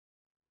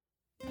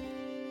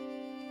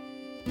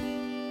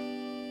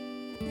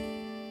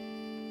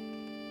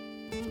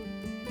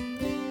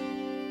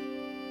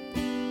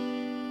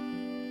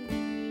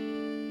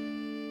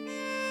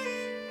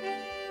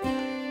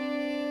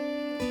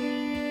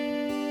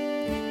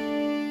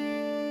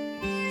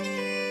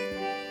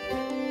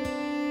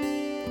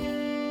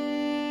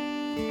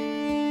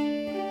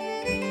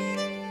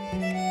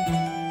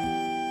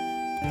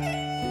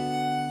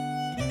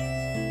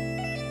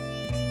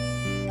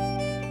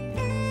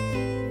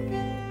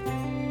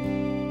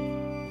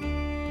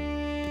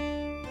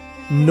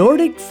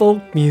Nordic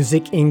folk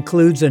music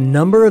includes a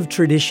number of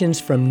traditions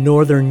from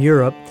Northern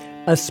Europe,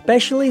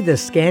 especially the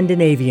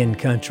Scandinavian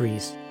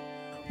countries.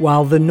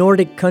 While the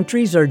Nordic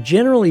countries are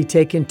generally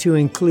taken to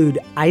include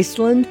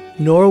Iceland,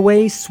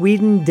 Norway,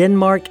 Sweden,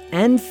 Denmark,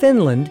 and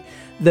Finland,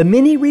 the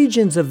many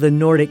regions of the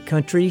Nordic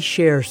countries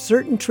share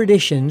certain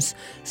traditions,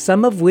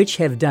 some of which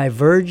have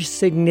diverged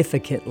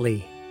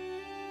significantly.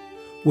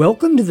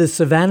 Welcome to the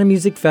Savannah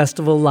Music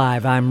Festival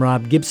Live. I'm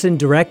Rob Gibson,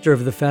 director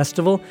of the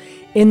festival.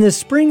 In the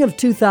spring of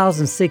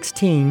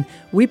 2016,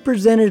 we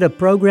presented a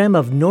program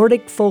of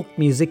Nordic folk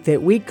music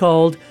that we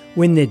called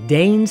When the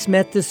Danes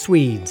Met the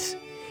Swedes.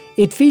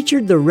 It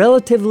featured the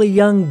relatively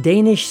young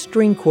Danish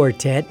String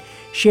Quartet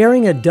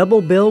sharing a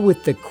double bill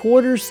with the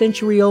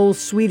quarter-century-old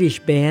Swedish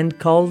band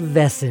called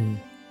Väsen.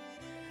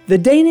 The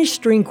Danish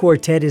String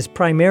Quartet is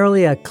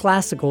primarily a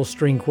classical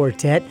string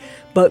quartet,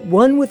 but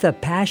one with a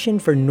passion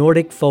for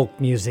Nordic folk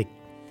music.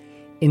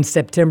 In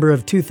September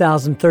of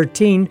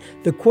 2013,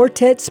 the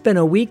quartet spent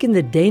a week in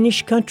the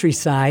Danish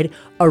countryside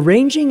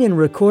arranging and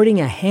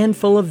recording a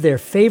handful of their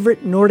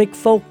favorite Nordic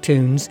folk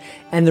tunes,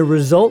 and the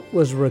result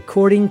was a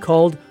recording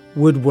called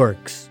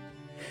Woodworks.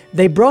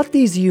 They brought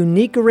these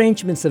unique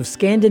arrangements of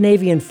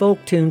Scandinavian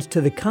folk tunes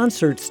to the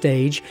concert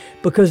stage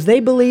because they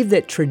believe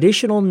that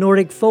traditional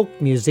Nordic folk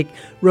music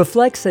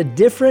reflects a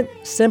different,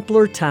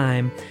 simpler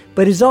time,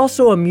 but is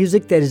also a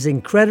music that is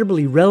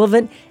incredibly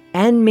relevant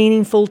and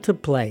meaningful to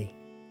play.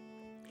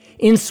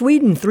 In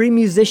Sweden, 3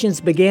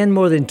 musicians began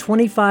more than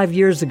 25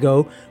 years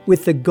ago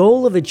with the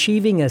goal of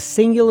achieving a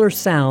singular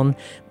sound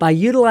by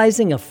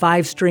utilizing a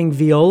 5-string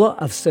viola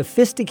of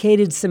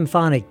sophisticated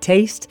symphonic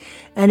taste,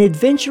 an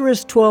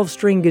adventurous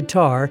 12-string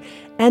guitar,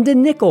 and a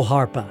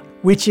nyckelharpa,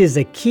 which is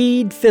a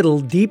keyed fiddle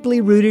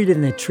deeply rooted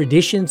in the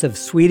traditions of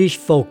Swedish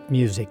folk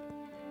music.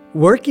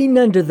 Working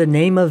under the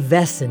name of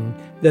Väsen,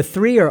 the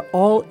 3 are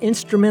all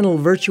instrumental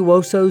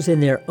virtuosos in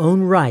their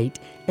own right,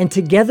 and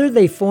together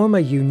they form a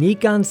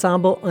unique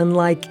ensemble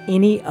unlike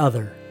any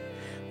other.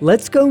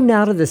 Let's go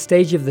now to the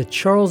stage of the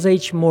Charles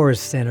H.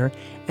 Morris Center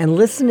and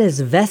listen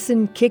as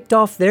Väsen kicked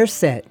off their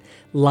set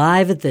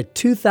live at the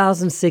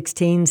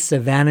 2016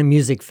 Savannah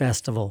Music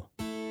Festival.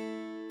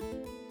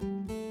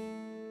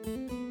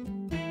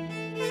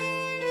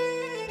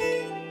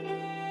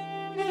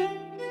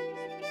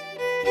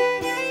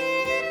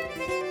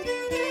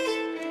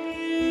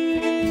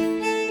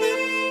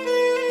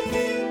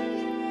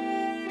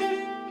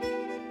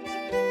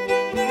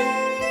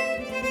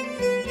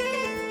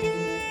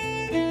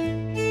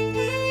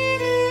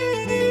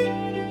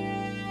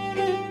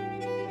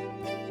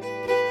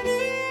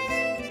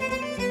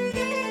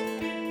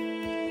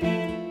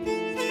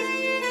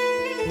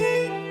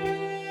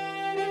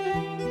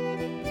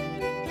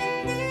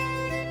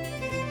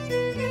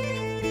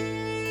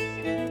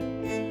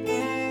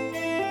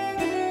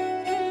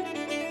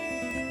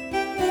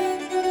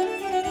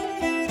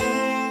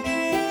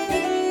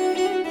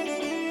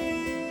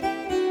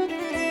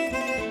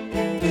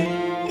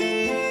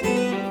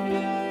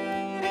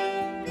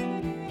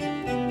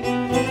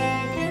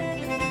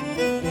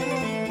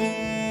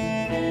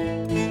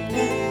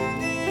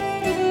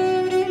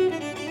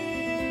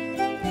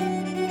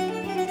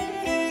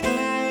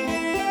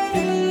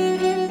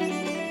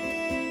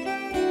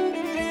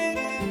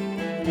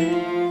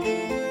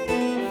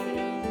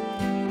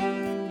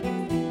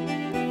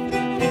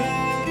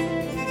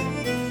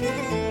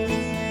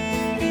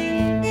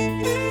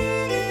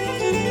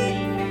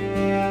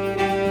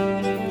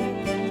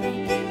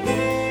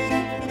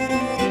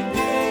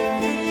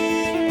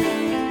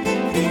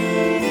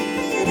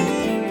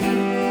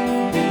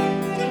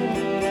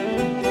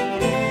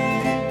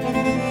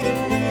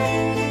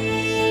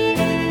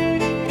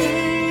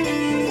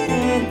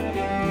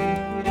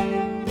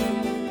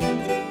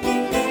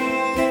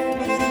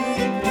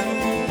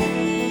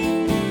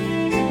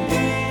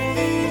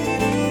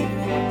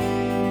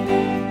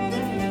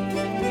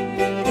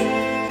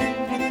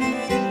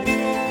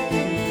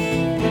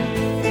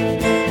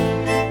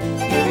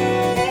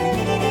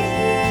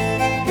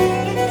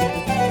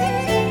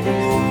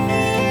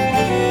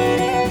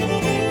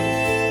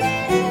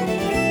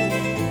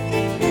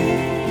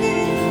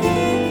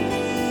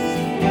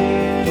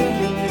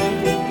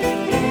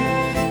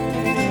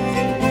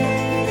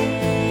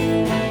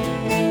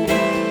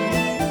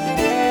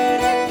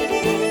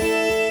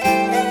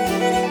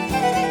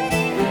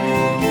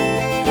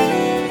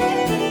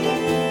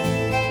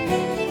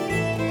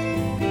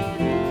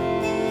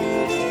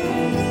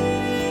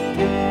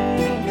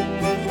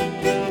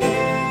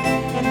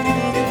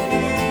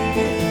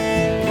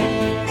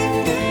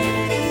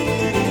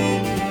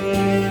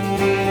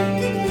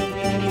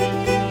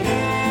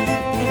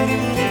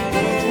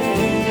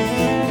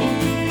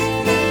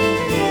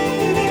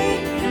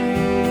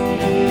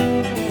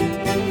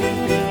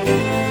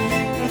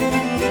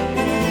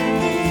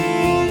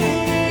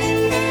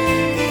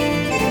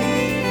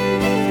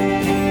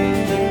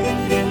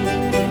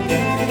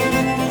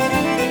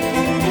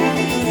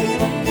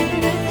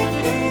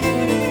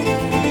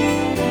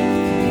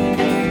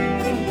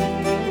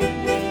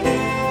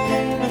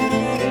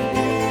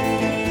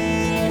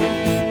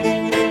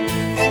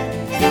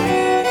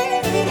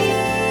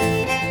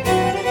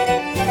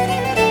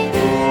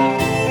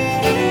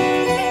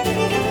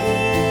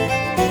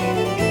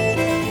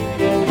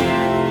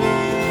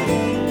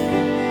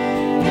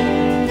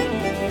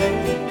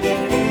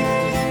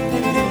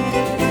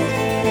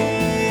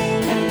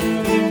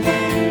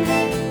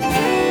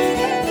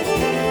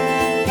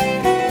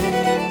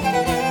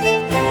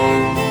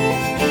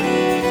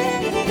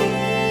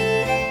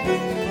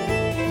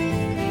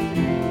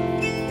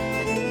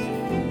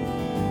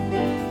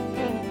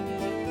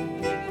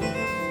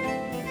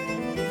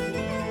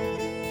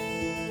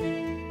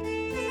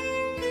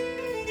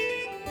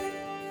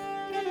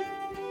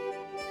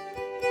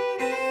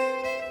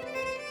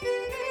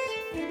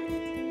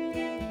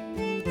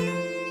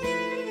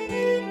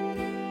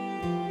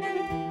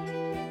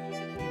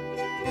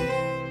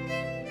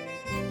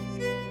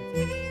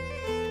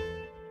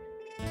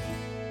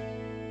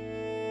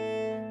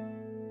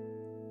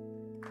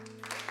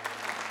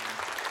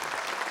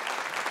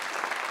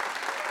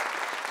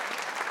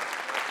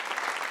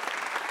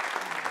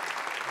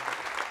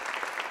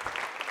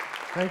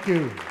 Thank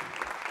you.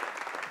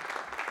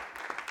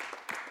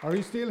 Are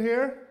you still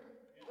here?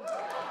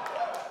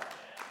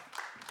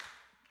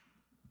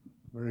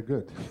 Very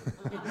good.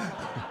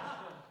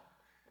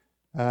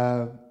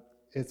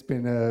 It's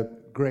been a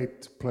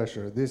great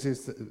pleasure. This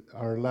is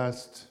our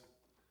last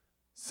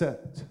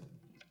set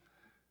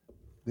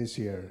this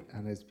year,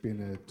 and it's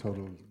been a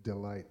total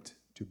delight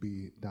to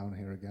be down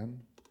here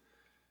again.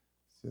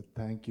 So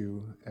thank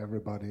you,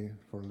 everybody,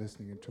 for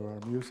listening to our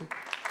music.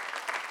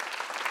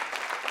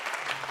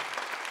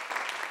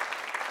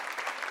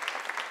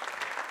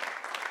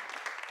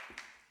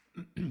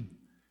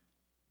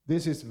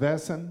 This is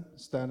Väsen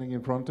standing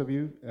in front of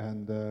you,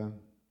 and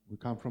we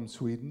come from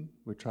Sweden.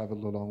 We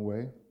traveled a long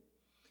way.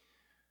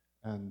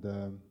 And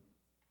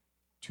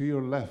to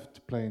your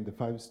left, playing the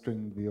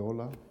 5-string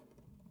viola,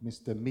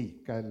 Mr.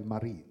 Mikael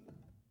Marin.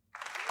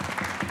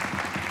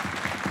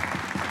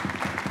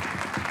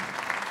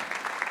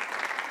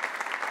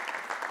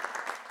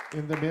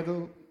 In the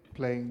middle,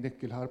 playing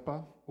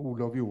nyckelharpa,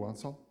 Olof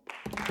Johansson.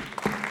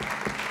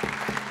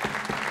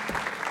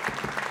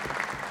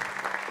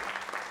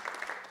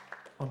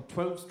 On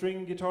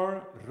 12-string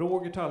guitar,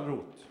 Roger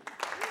Tallroth.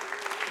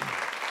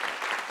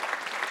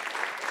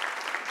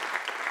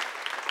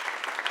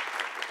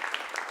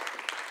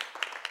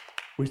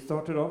 We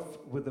started off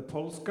with the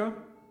polska,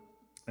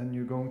 and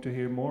you're going to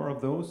hear more of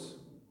those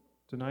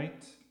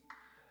tonight.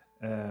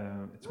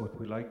 It's what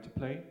we like to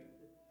play.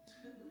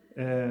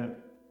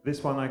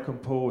 This one I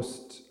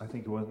composed, I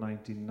think it was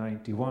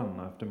 1991,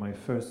 after my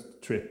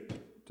first trip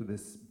to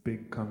this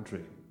big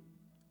country.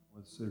 It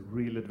was a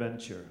real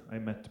adventure. I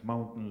met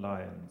mountain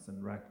lions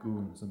and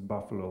raccoons and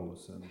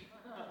buffaloes and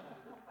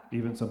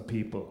even some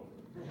people.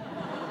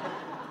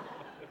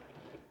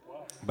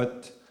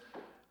 But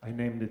I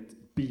named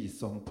it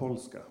Bison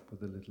Polska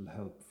with a little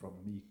help from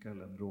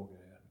Mikael and Roger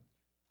here.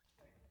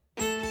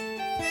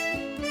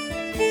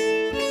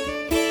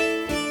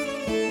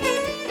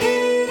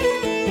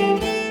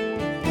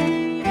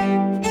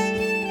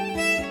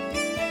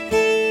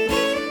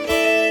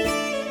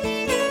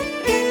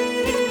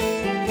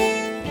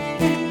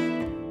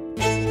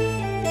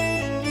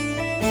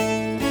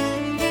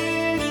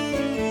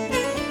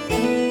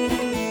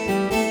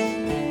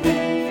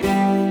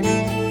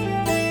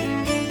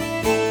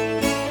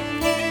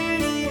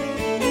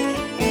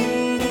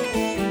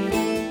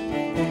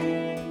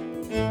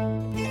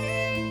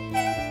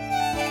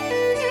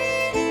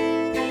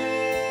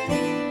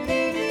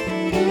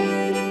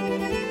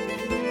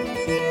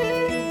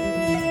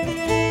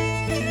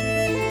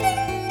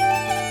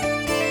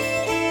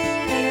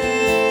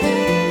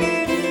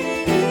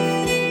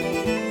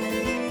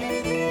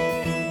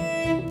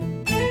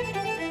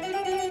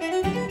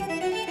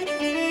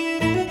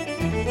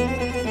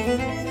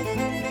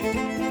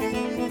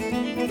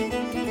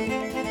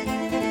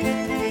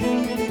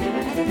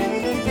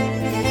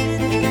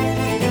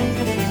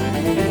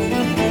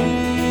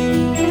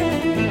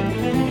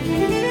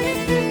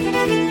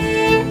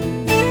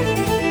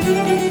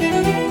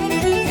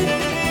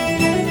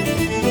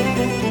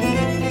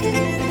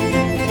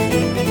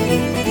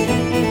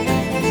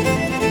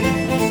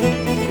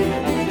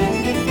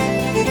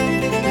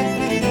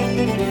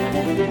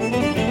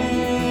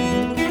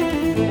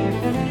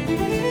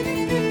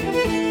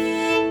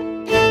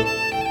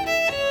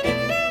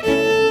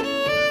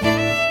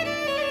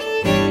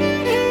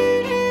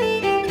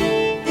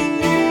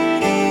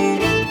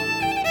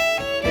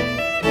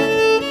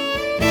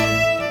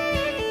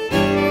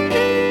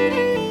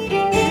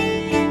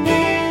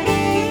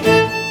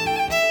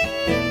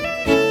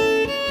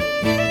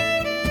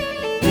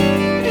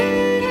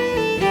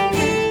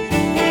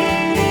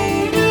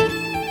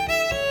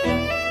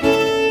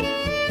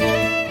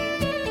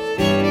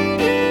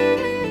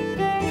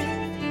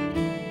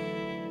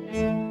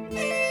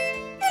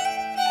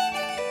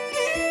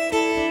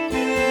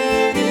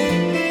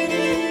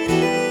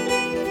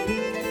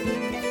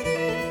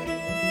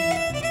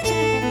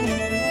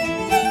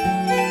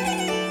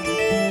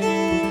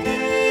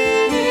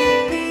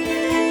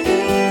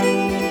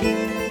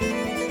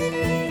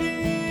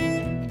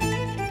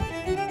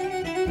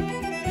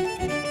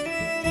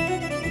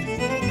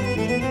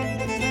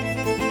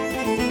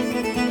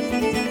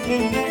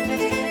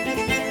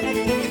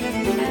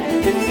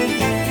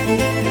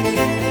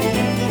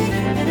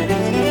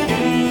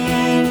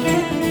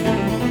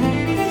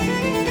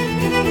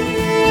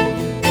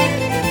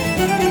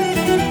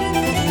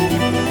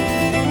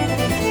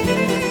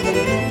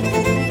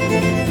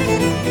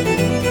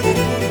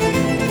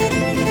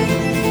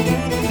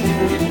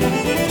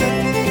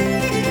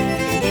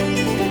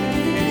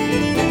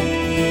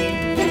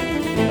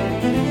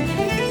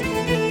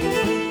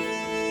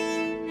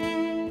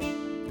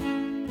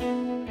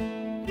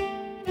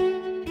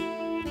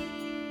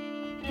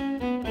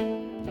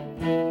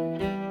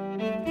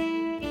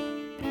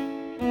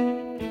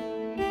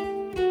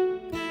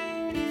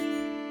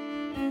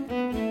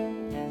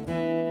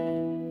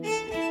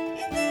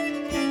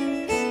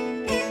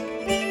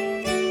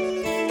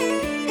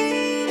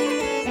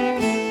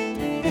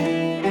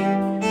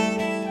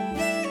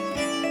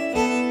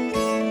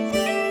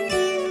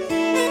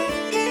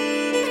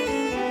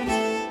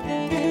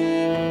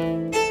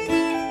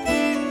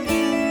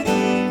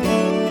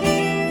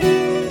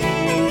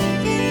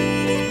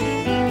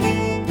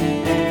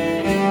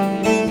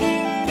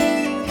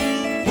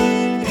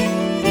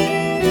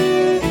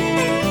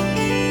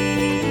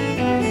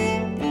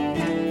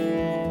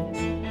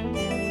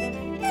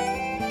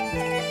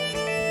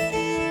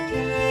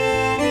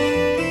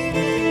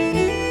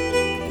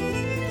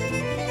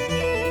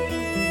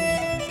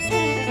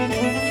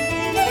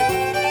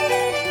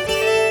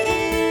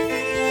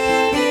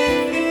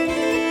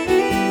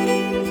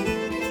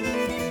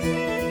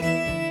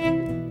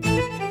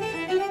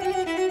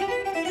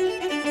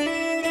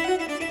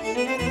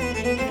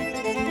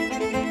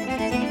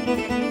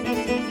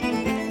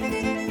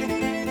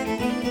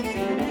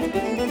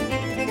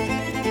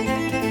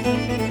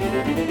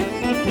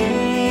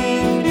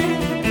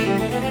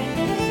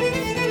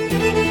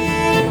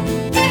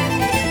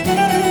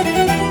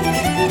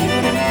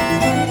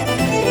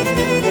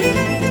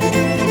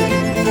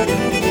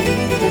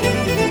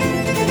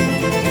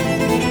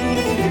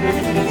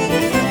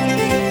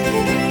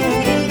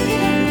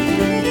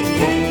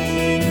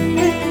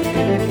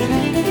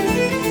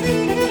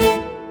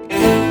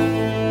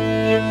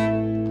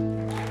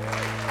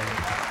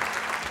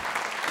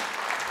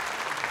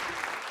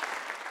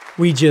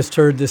 We just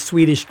heard the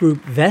Swedish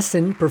group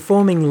Väsen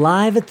performing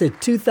live at the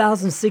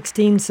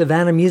 2016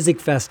 Savannah Music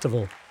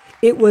Festival.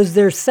 It was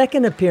their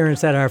second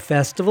appearance at our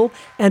festival,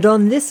 and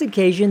on this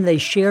occasion they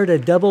shared a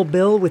double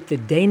bill with the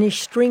Danish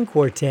String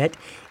Quartet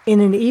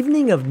in an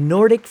evening of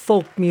Nordic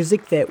folk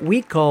music that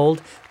we called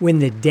When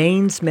the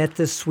Danes Met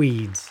the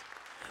Swedes.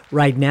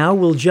 Right now,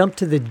 we'll jump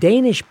to the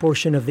Danish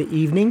portion of the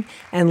evening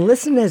and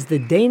listen as the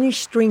Danish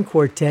String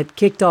Quartet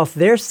kicked off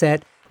their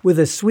set with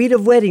a suite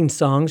of wedding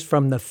songs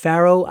from the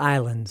Faroe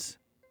Islands.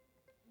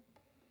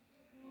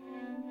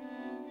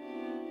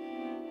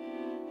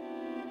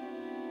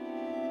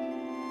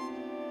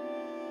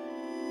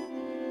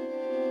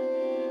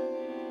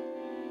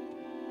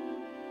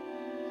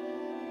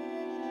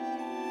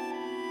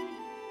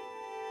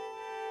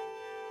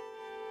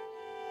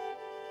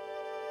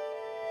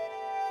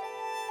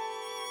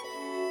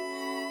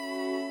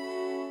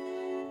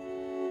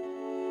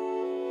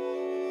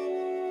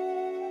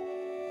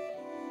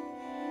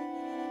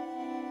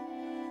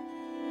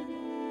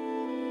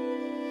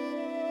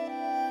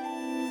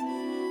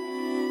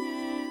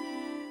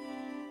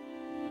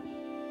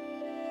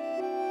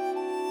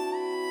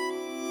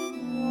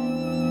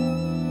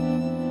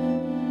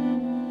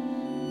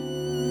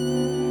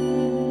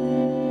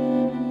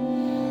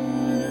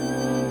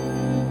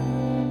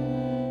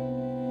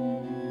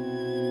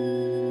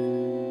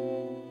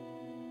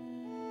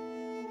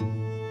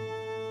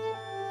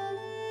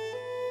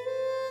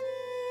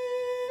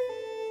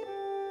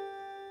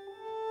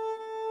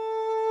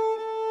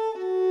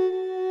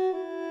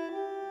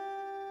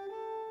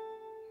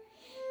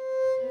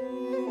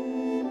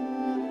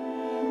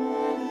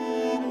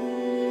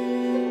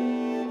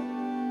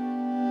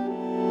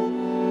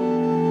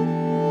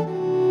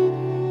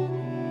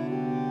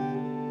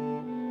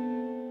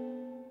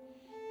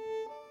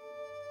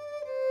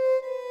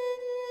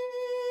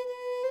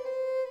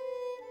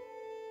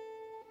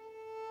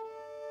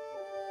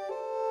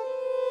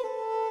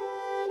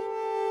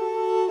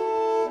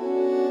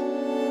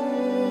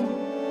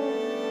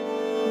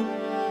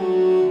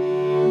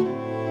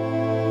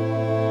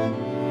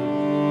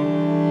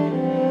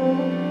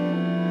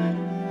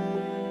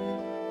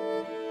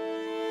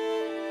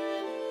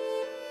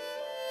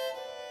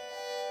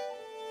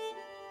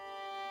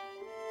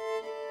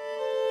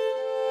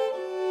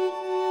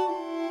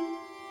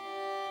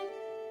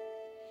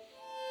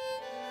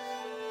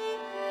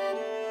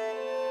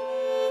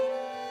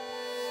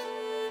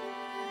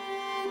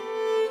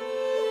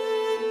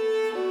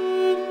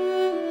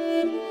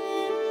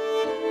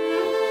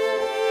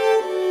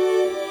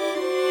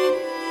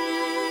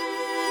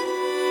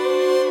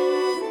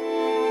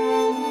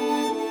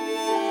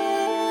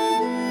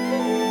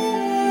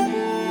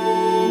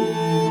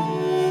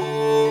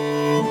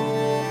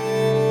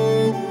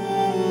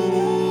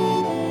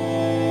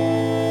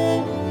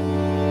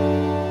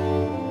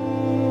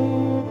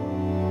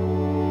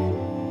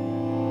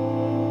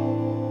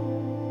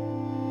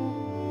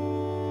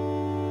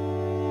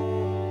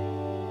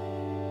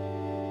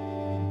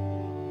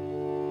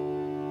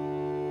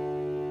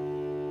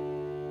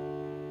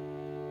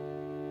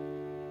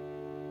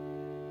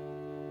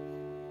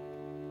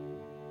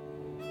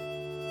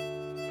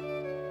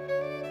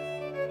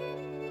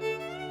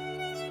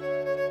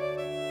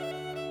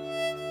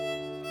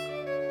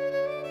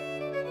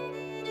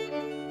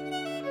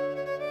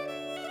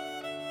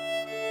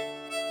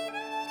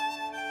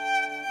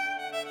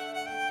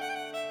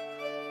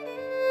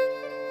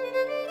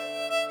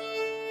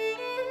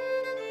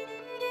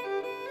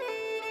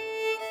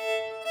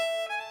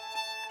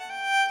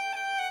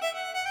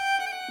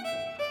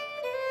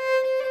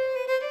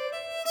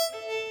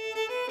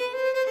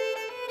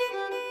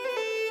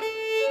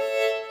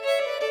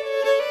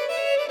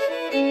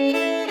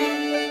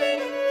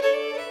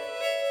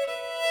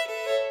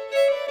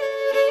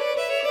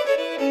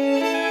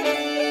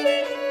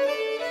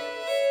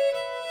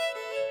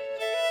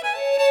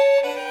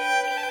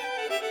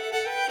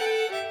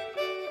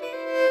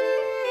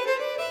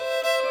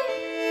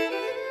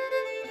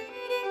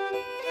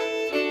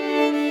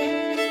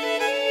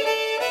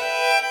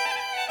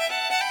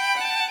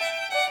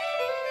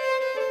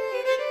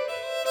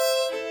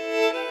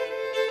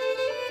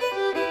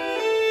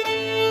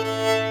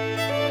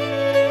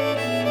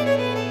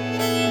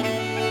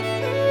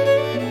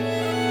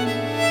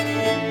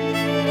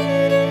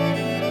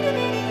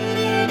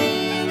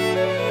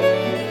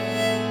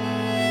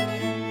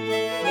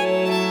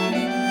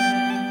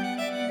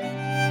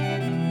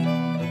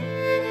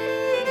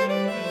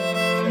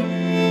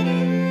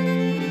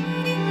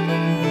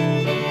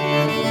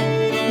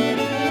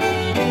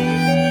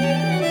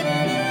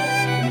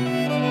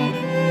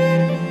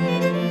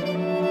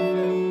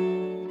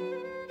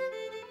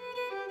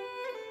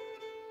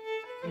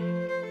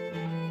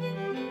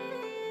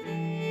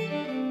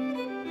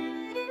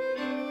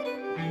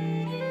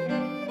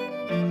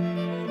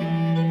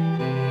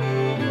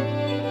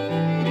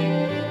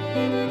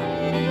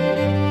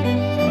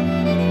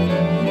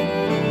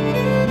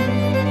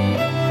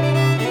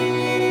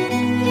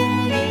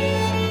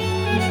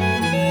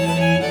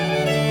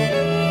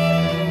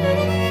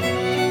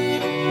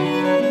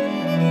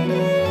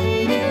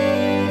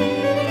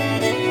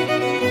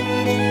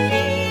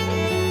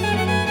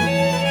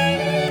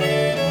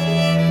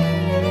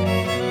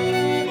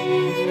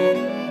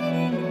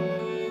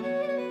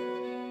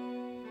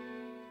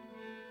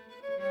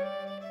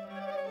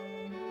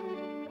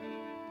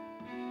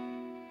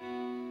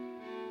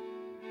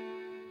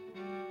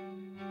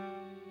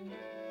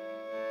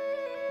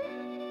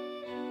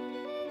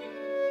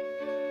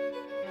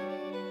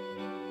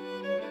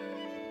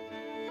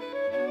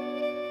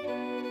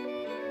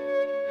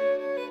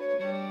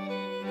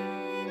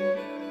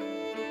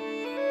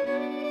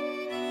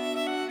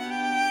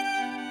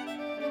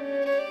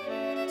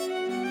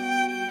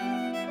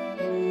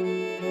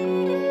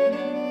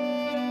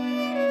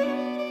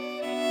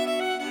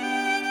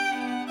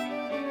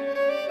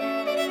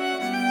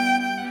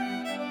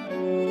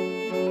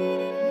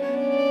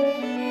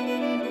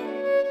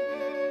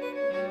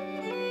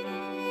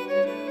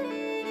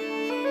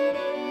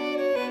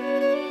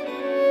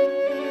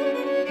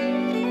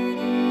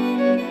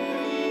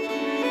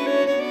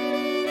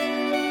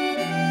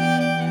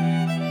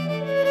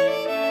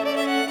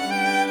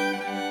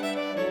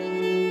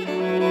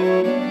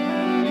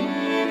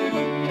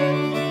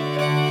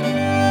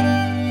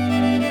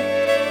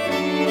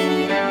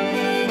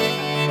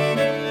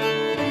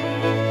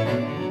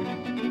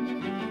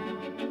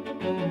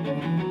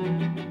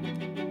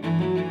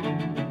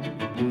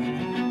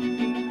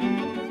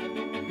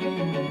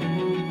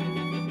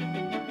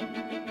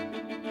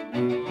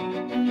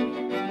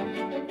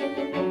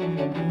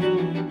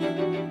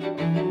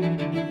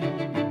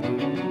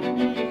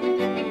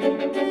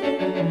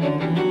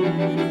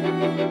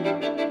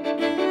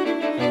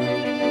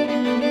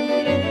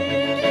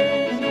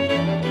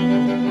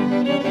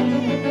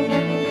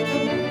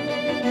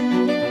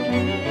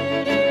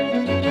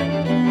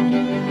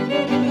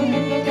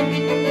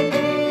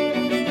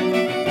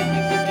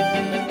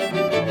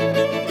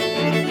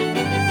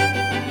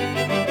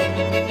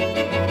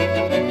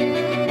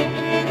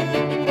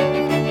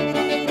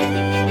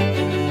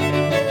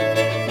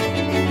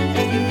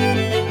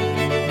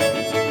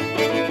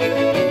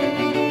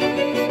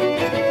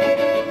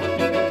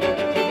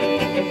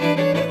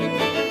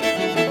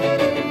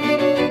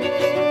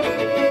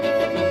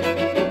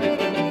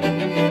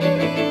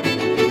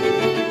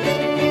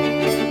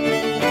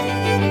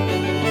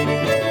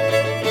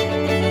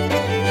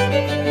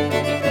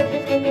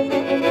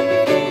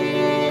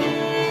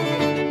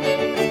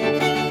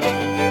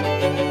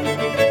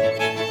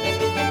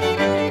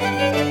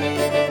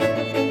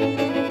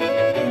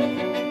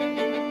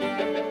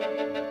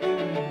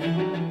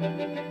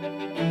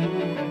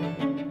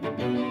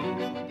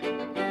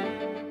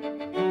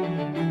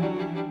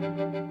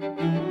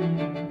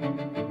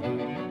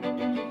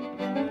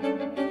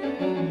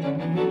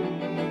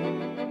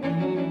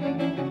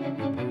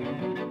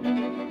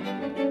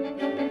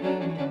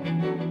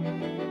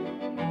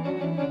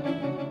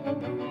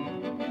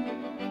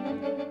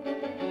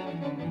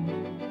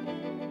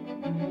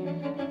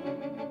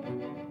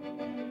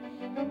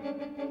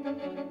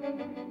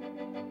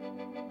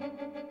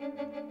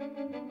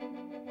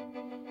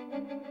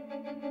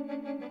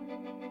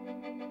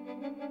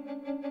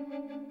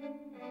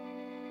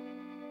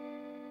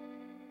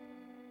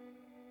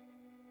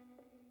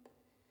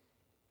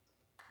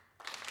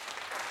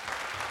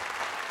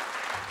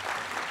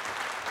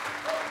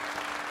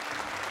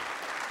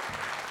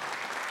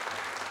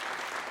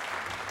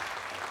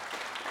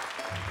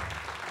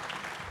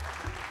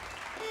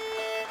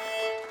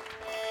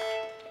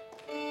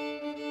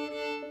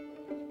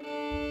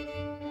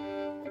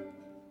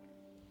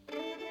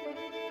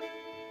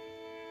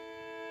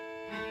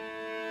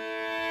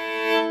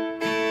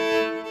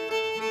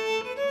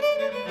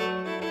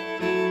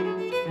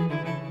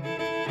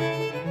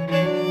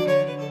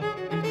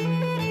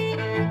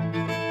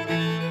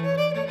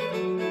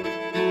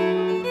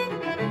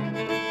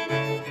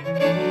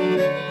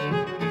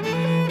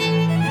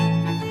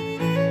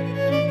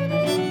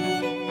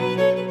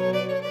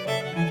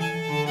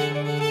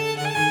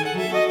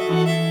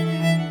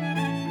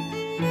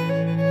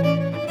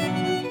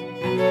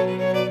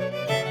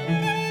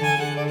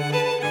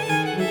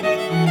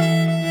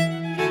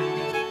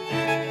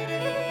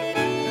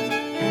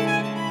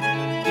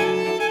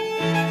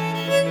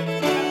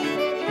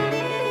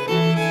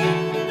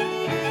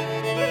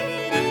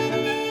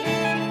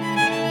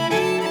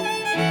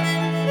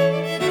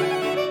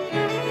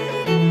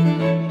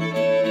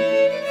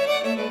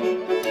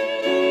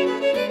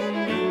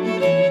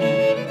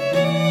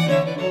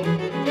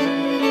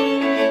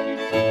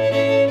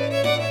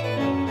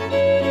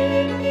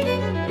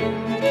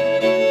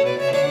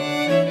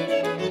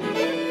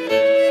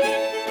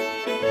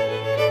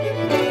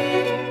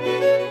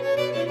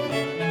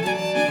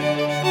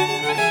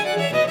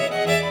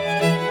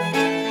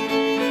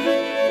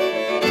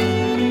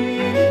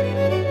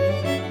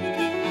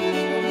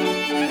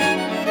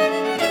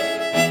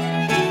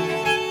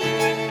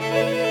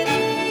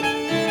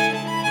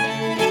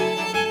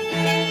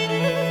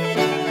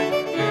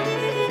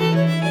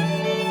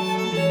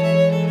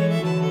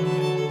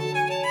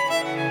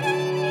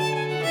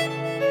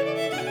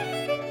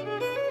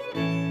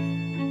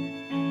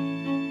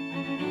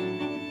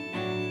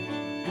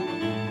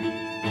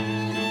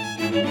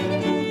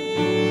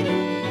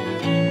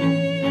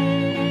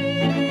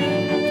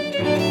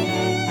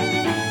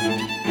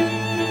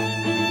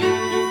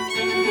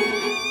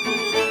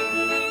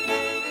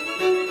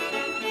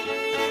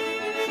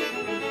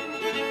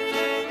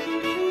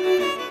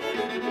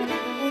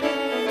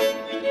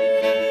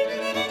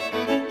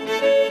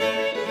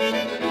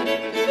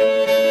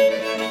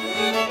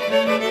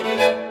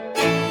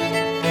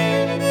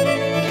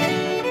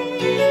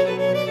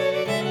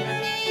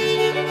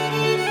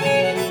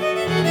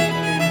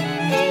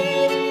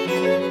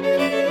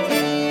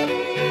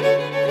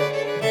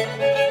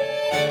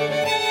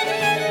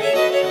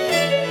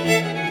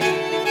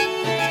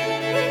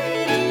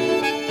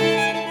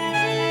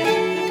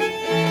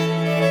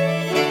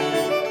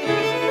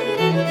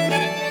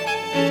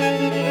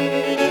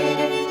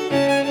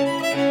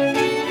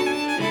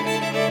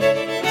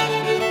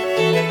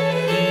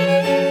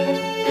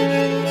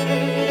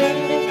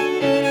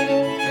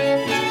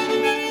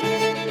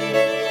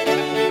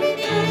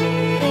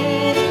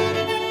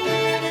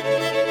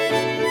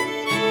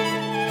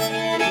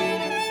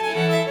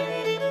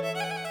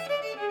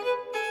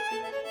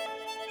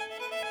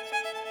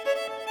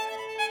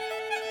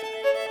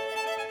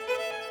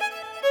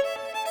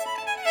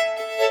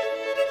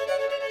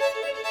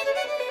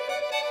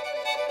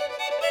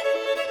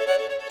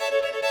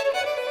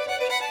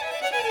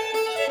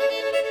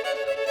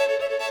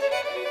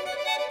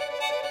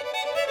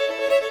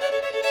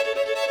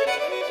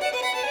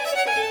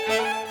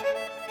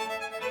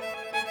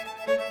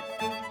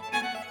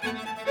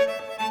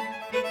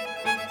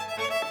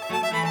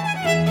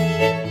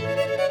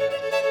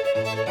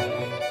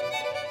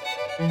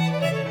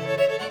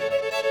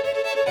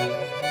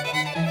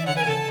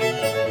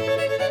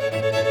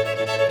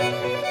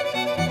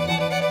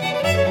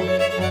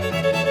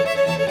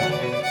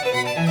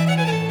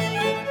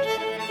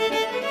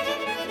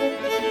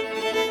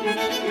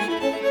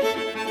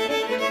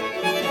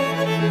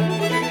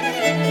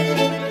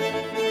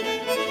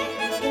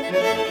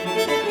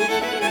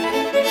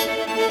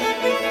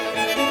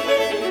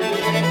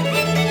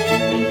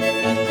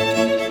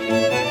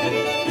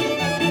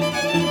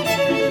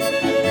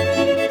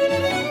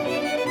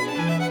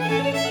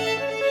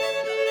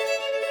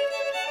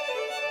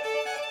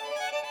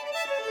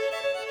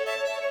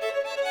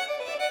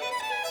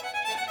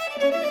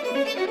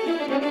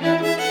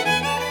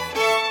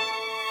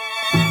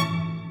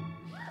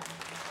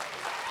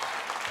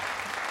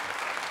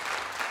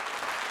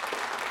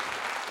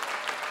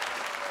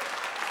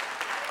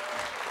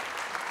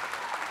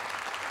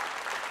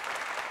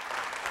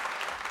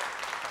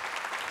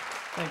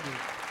 Thank you.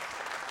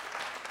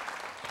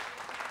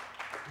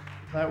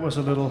 That was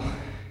a little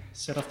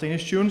set of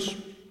Danish tunes.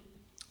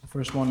 The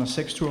first one, a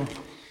sex tour,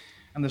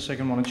 and the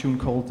second one, a tune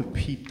called the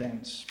Pete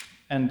Dance.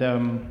 And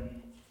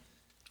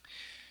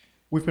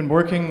we've been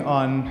working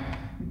on,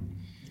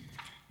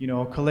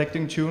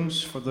 collecting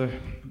tunes for the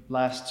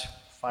last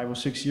 5 or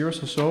 6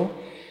 years or so,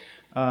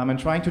 and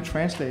trying to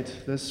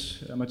translate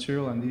this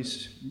material and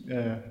these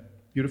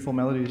beautiful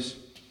melodies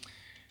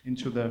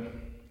into the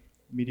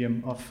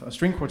medium of a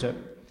string quartet.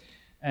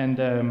 And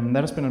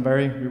that has been a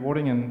very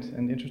rewarding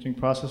and interesting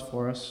process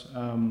for us.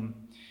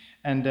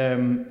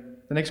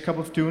 The next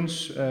couple of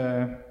tunes,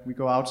 we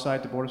go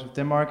outside the borders of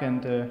Denmark,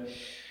 and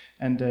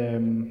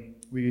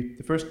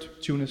the first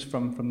tune is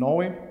from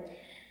Norway.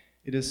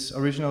 It is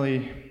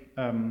originally,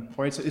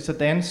 it's a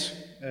dance,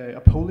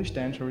 a Polish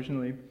dance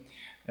originally,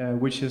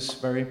 which is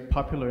very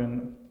popular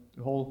in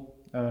the whole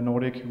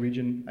Nordic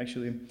region,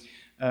 actually.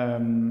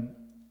 And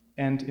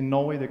in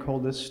Norway, they call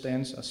this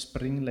dance a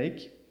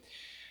springlæg.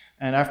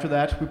 And after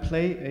that, we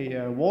play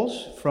a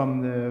waltz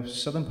from the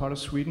southern part of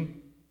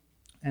Sweden.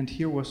 And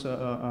here was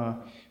a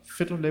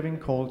fiddler living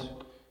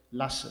called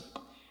Lasse.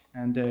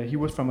 And he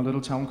was from a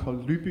little town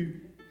called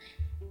Lyby.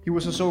 He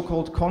was a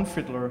so-called corn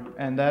fiddler,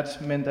 and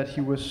that meant that he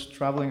was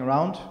traveling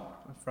around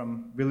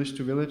from village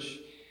to village,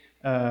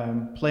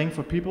 playing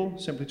for people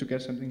simply to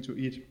get something to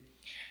eat.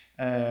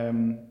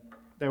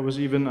 There was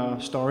even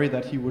a story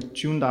that he would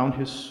tune down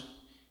his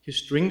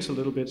strings a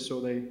little bit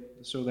so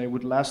they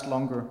would last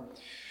longer.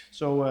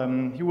 So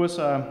he was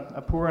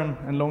a poor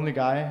and lonely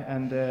guy,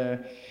 and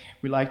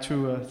we like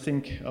to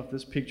think of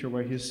this picture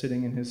where he's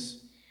sitting in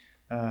his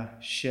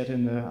shed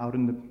out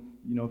in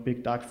the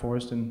big dark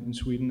forest in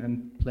Sweden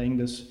and playing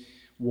this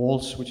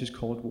waltz, which is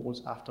called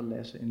Waltz After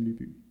Lasse in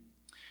Lyby.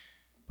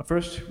 But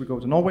first we go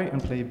to Norway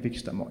and play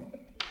Vikstamoy.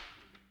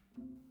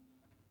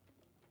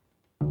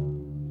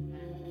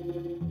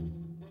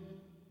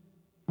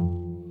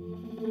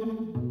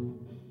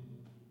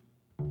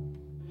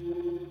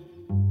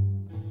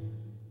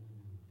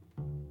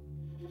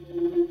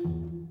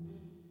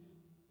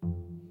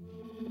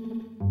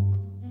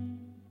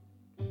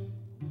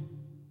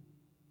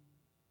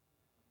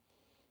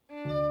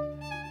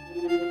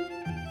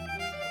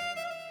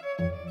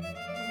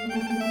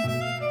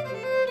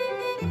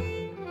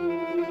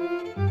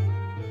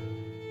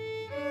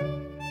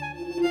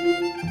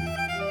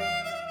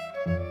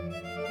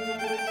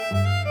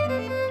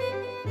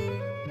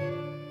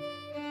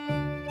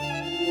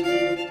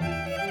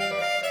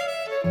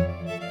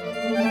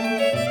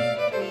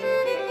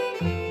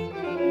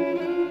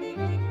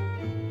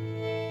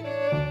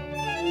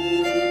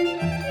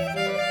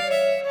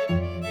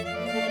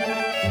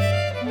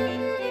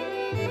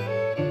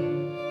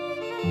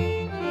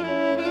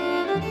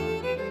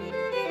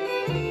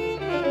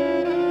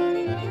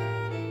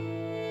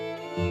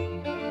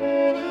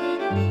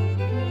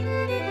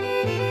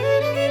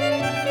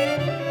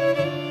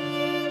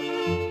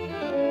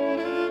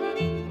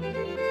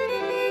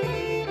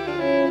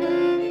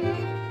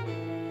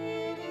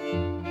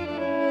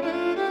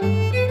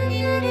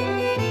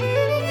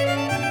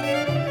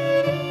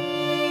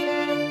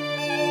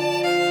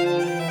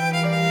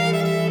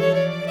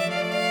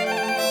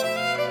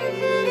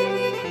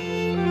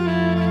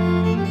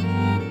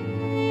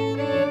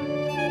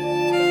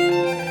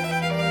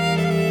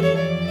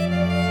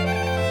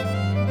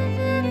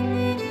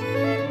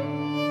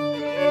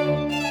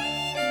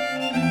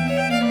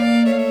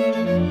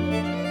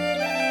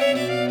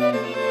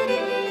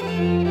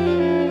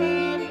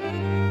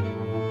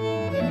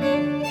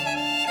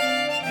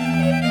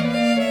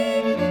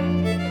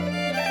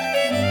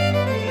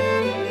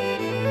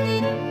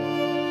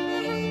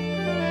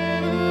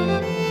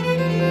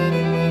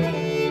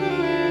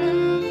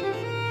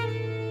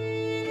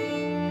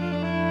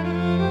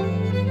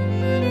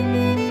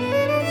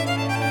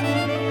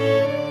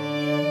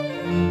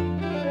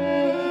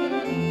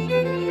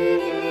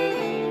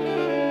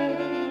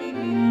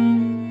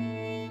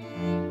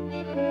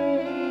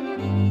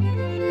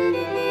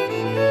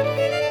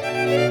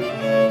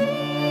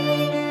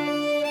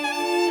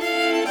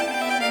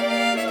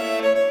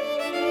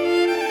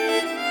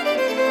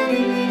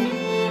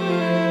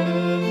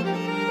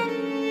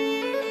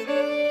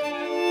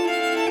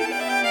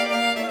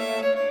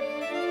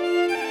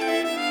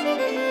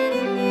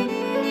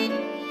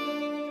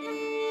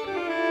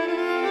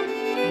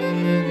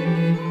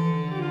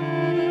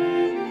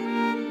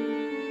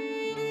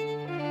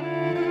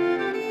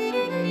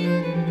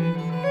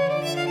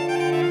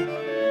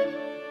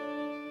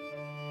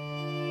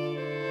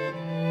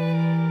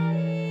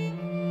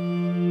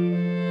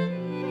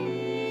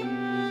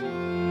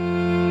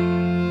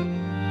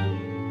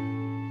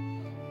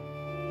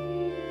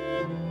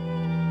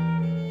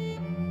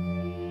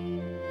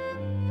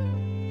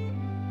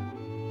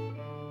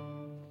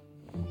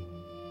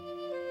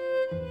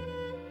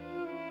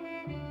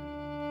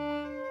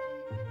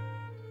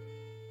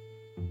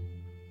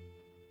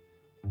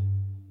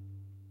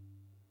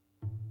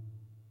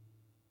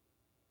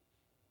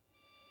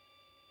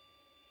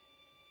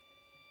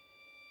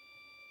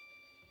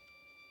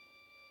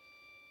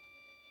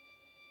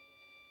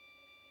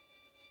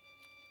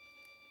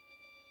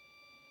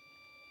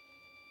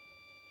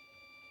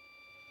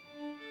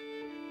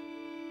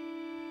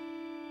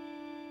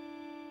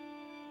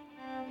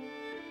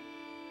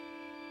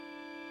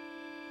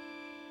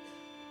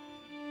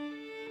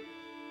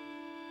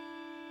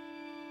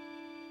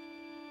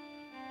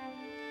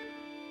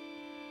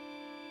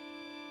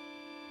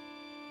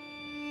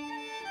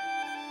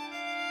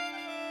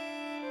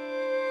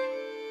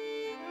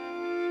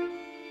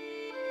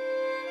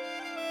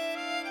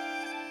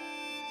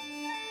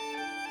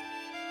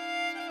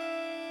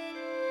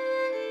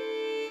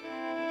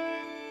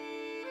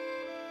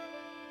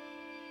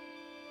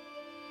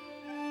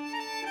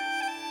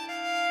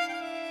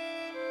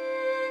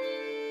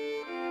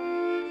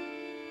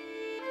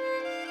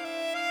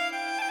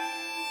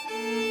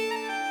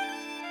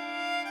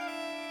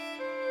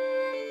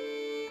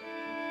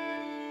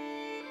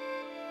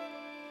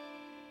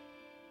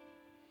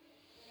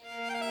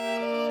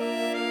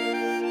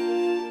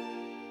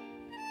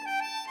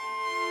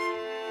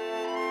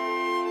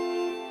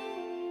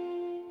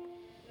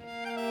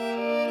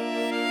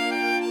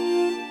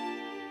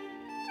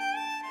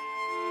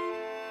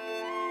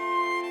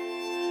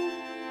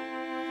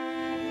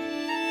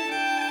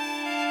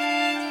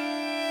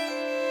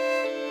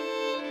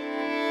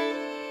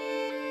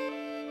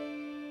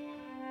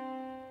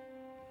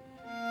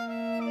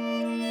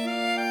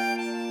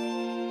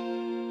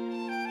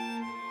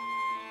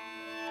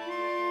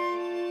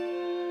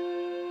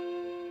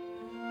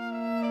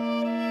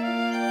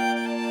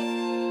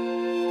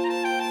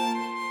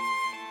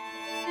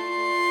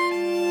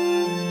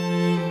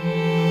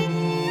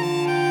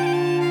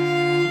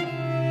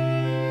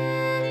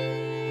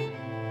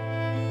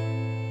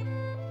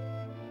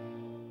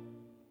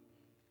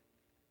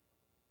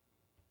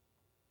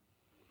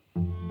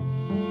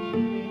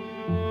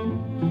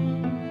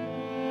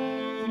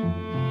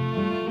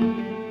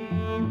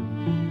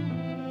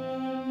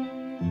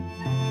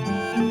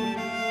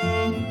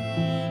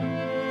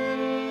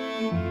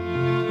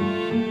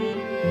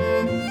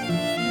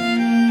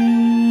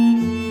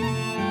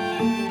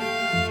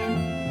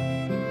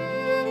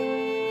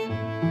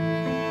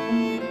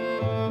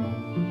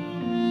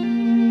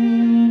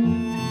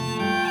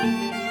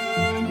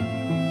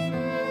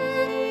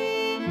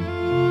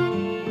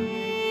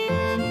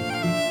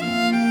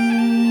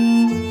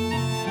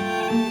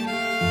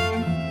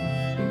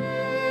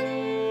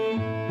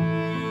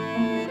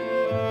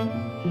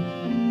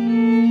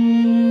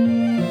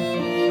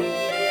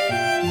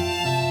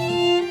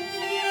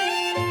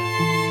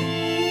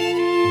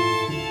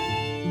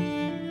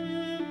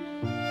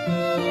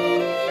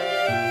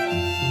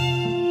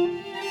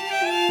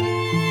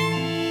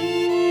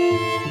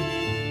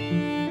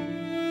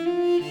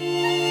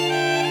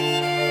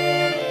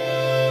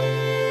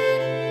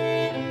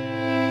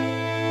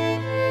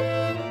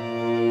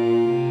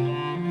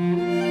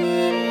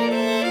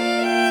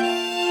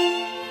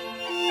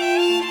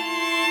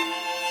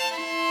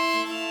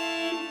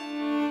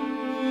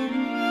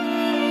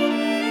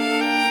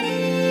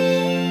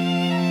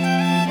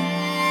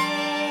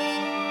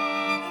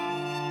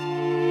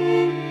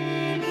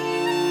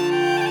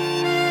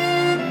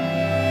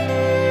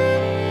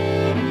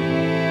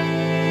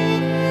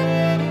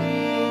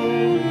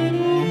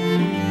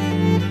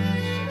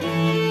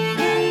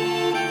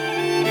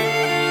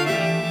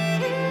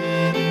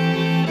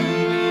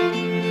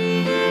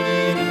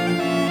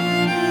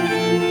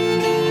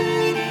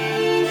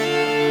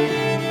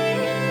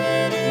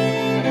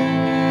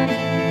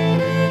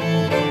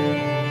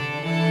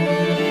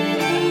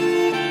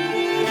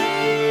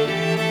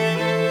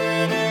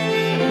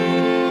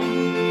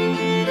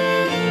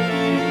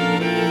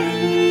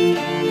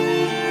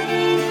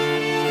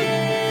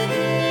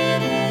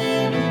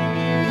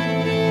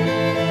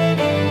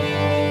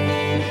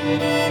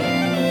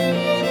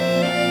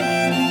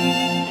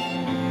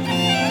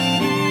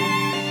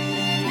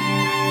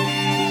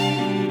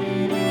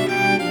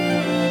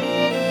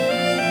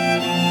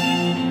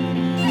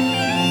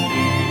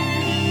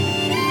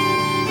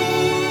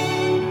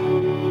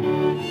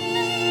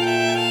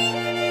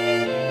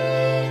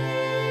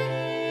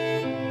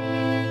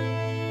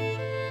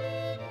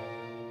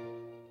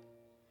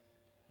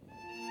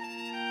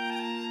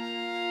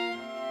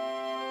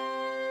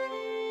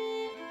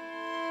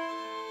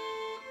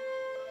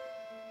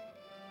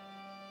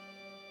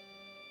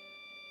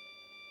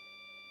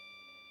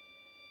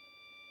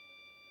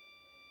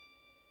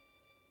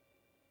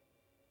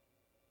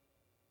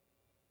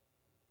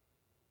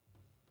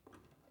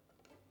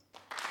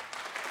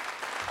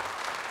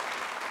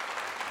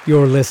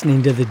 You're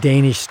listening to the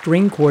Danish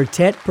String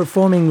Quartet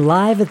performing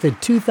live at the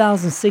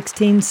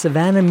 2016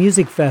 Savannah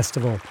Music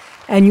Festival,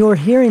 and you're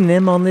hearing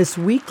them on this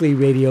weekly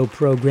radio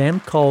program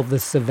called the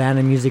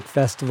Savannah Music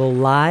Festival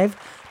Live,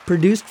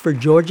 produced for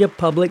Georgia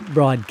Public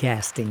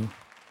Broadcasting.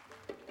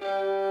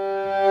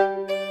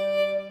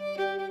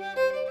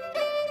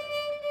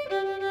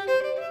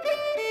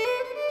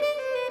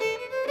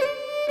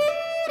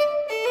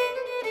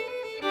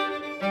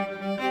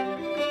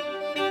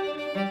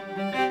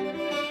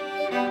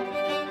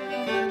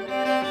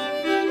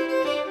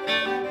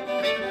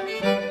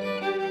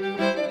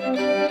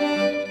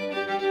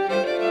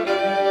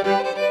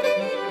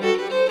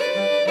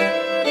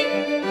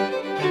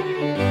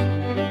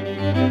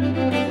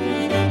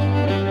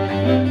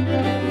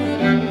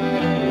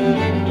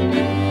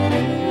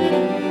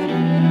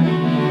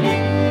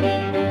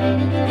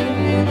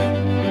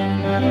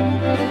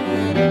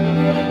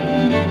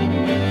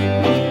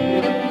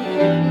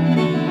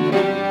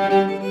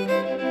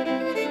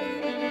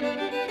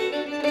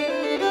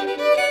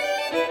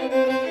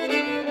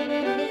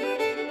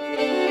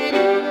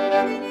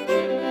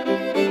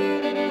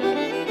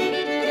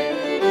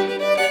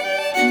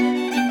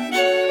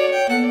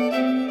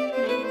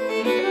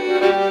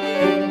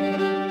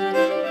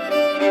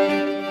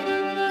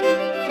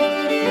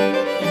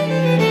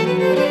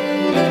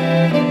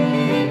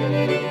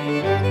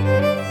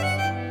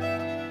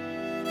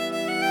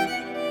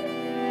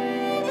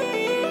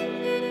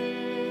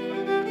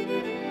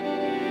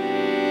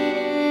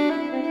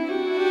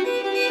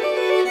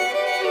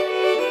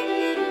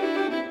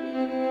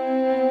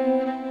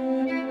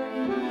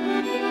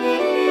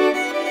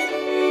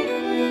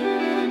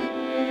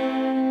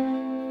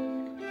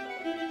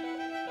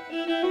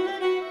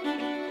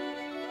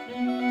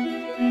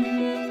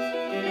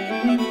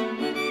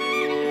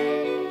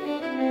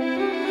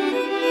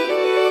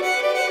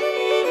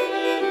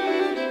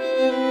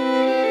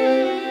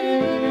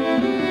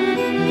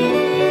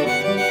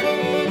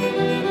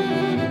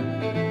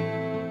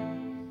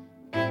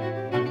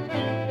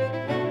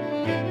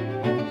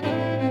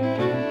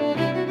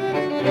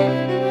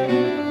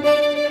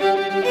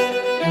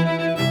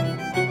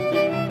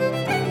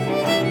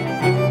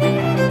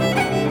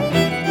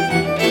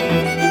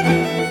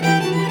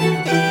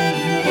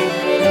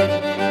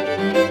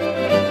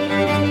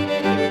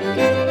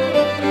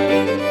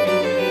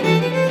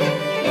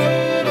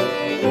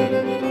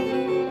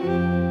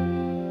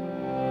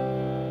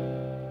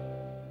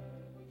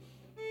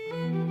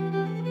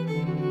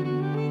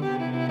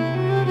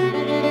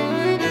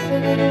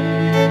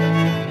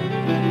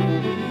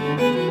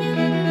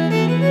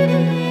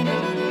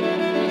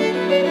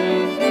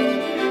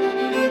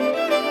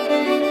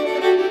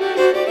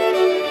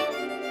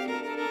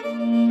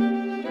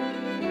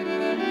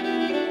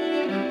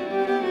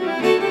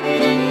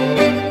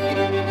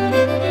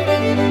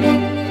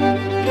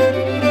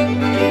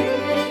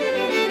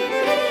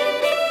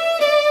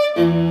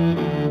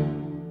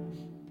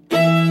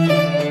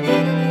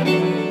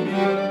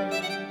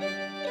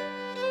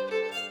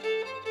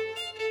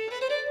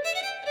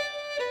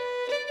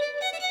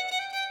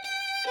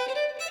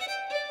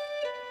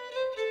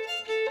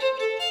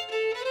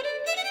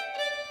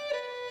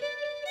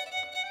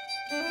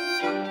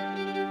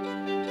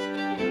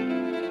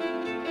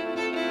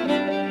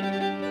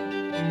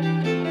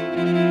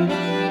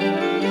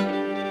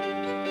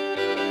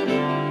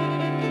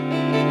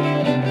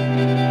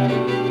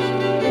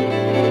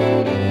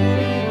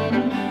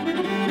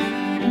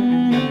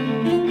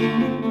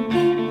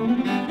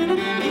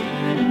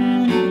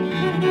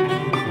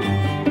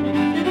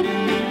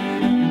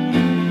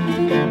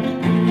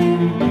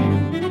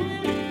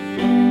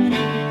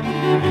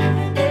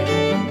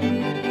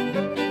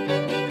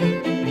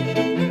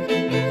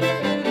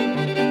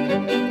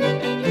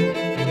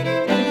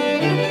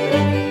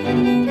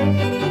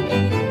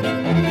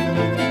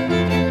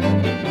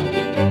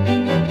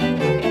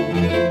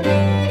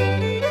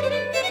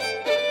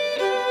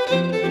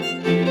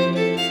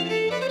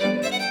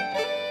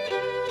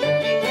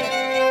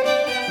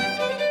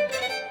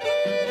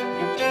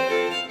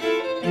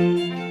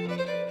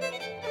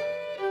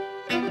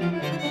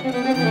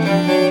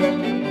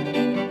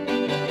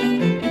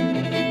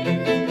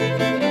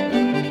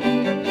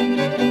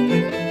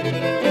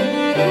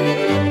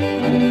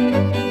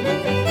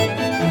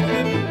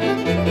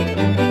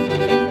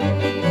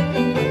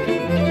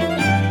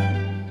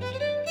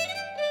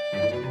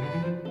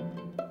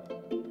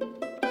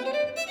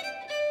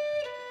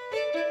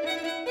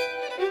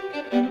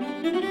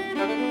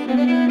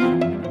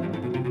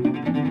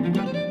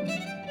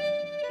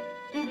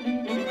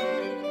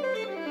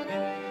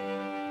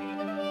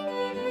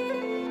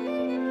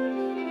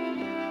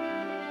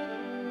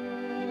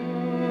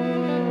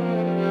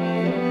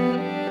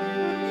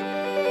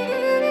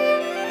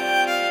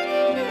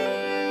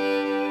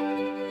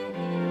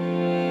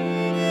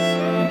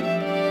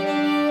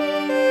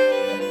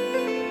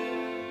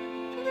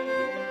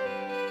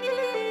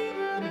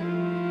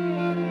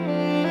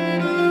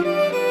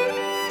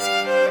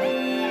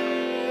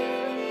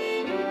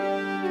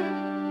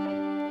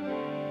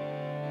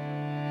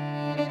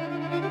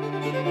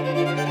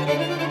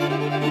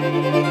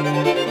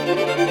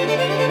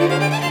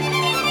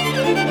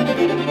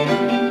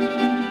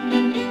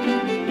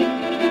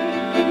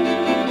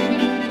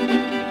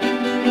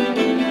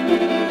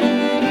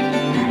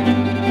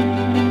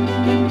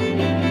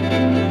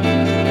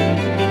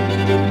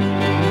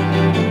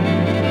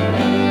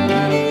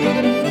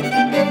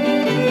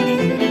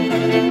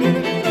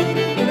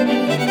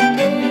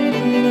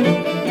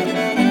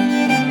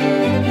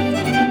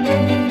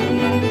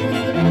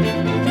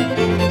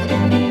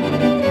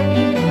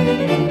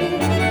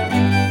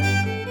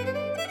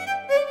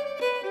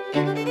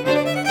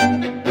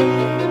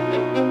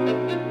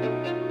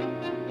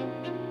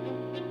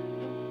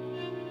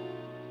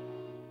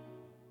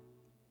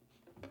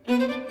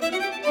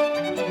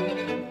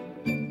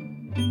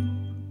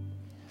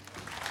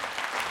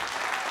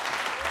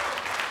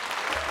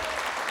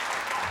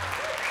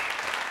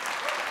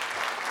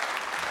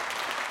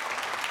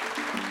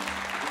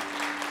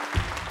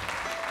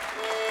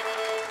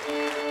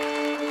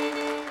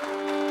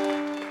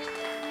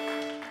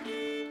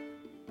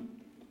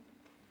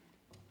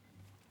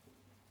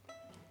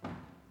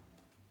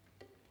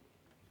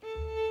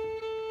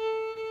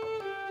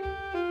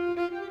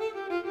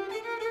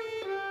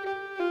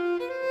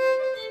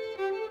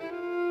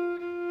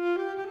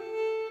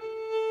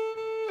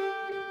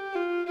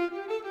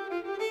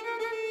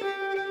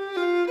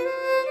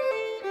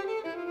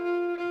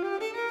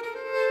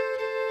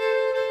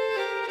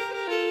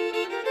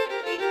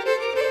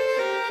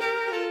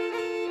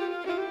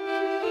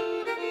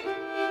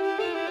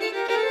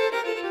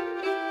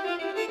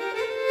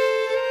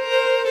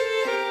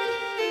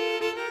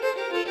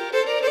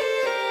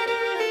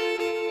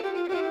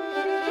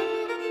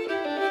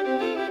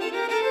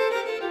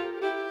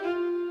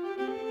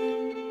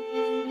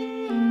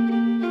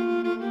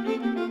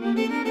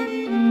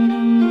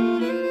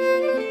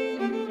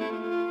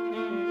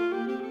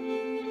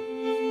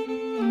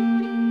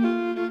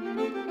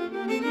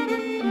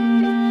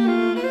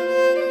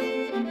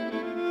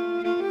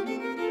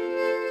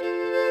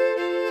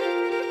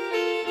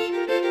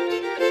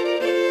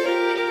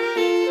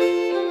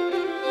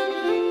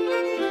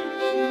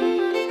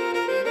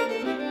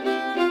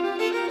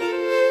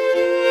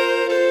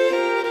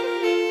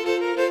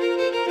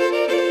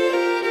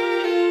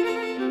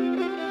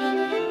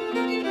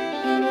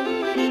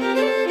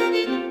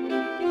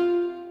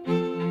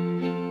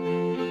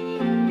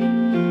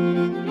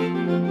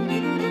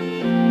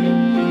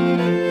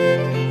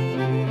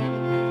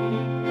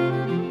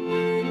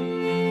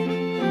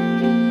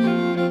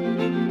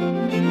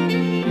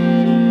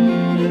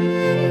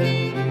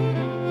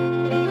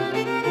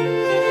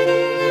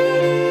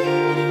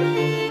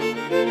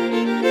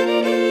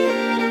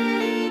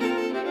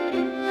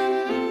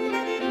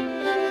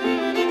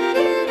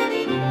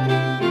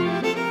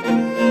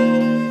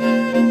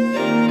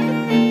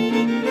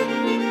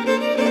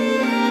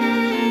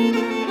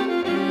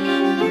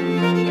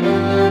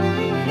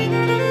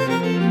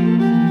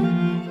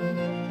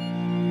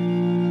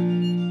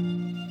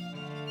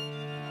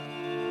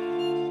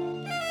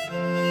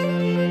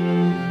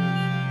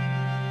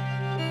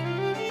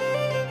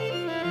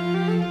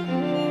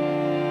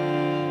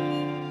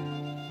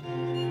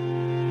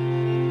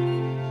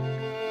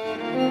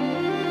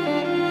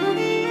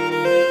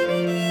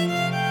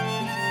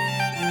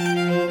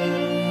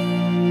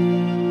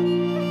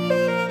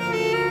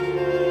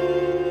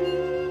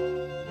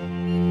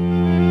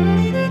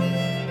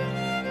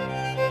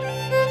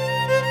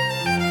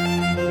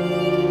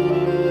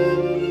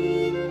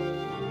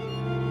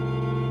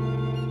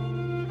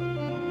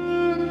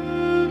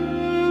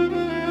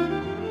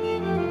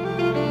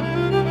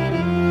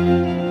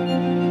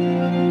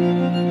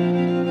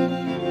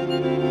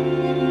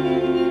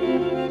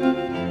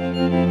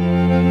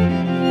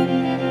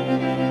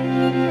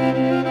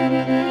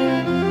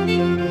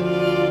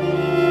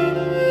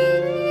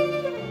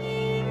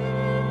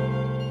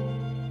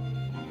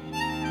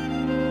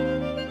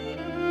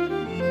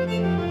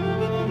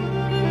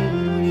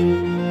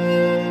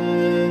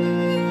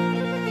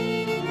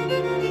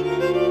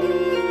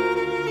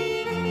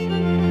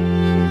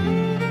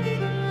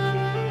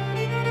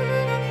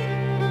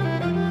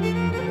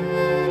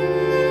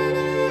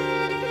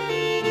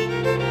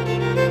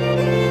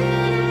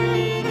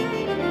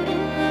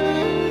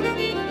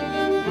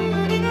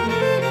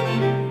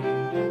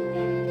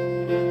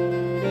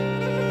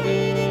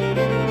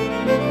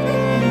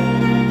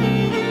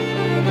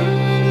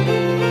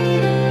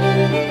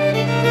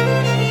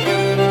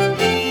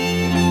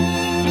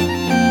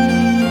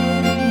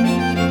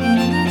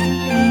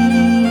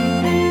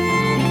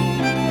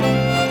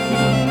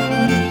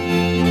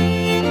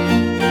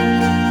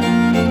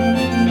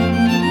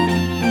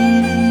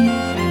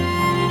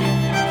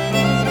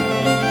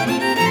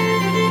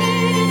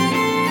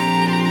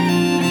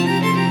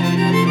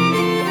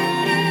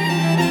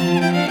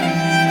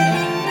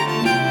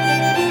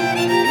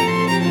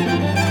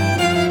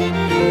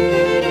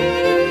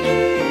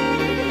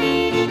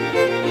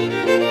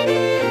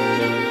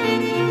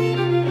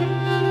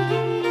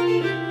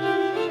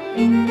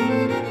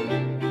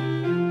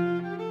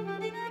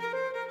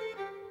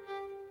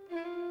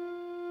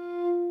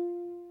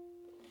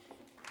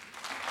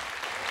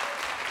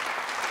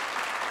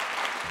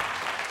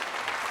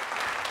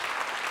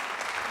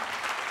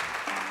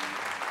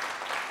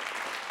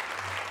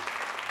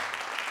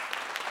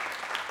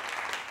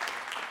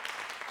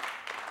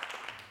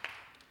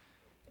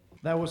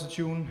 That was a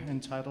tune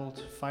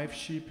entitled 5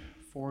 Sheep,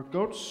 4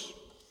 Goats.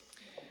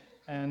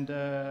 And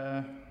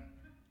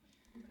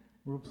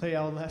we'll play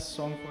our last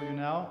song for you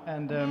now.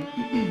 And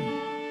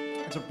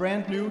it's a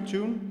brand new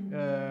tune.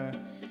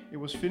 It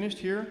was finished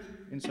here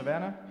in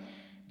Savannah.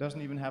 It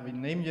doesn't even have a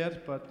name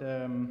yet, but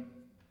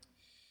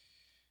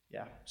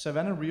yeah,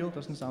 Savannah Real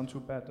doesn't sound too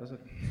bad, does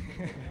it?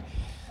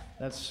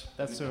 That's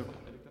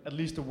at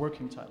least a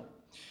working title.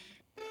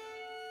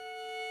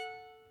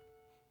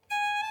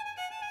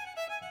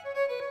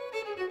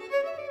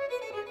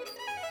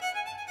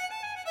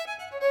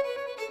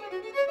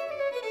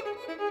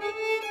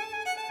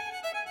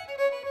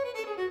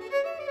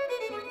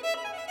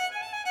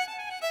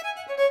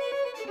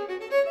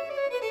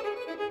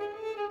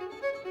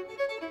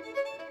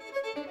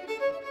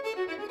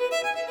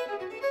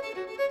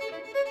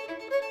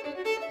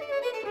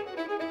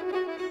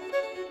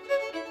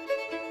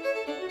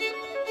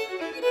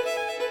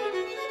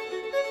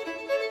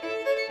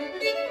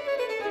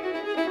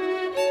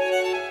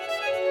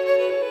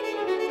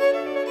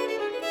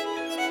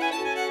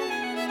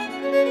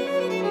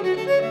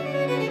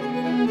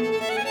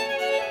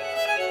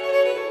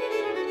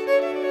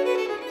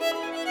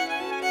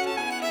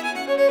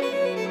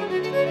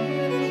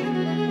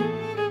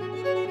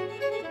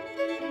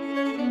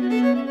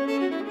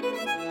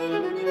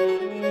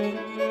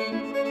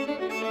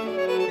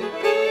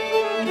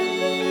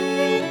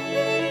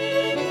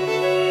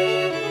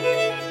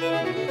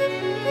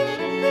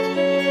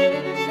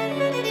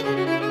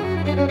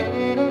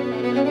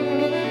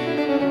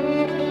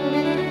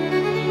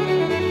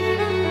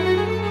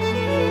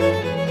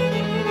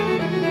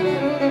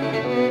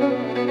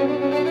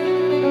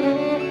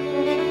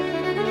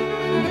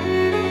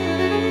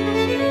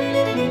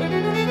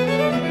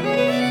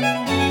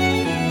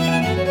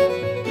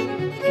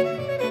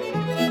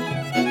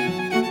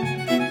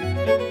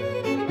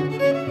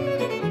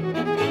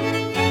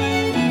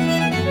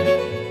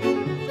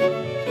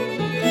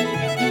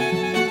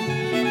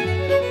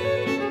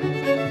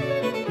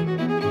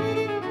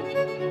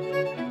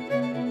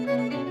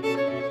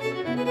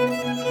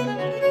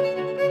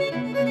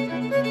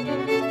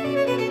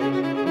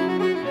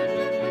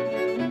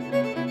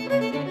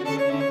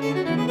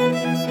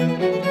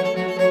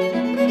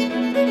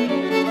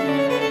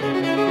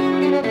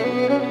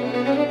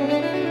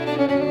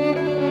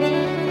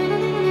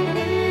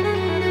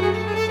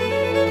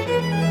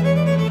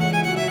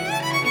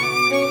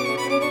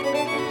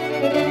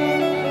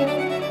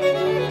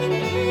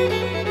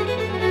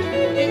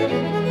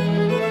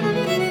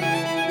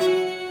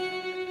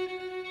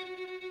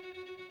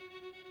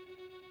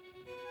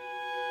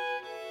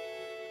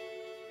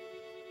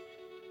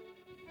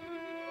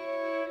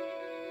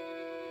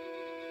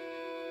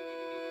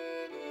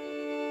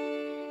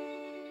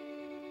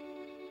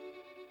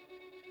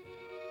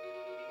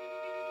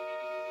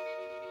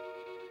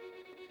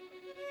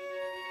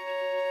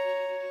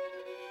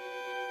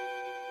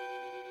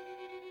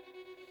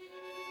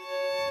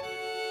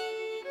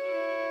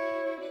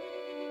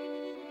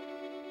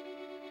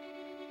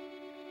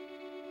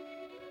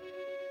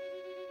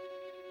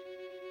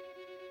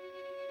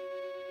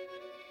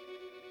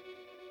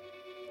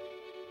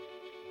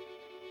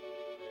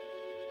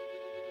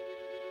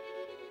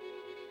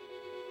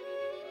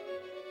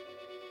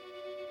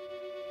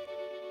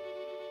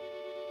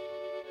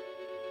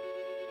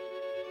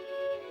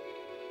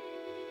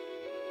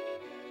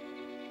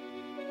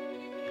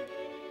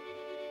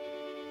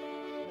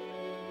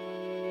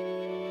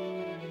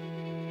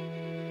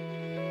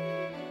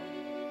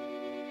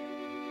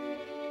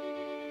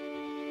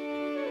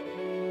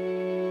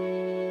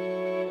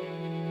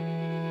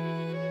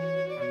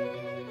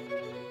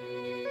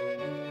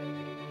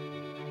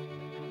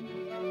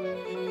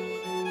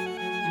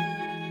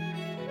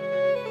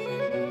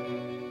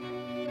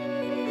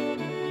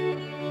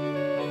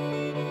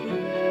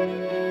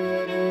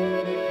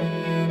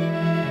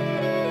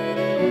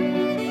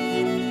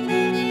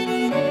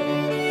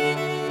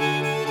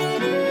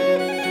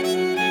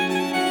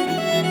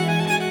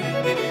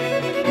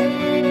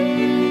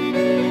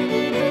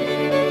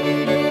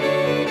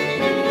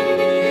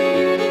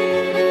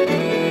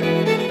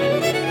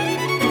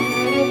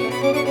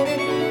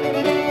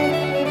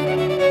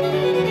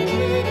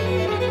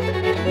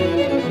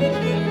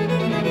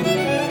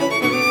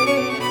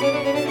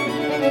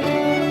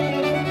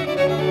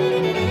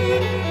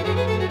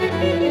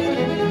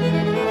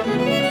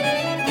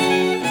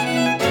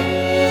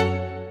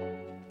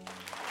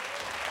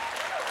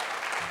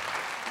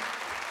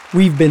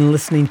 We've been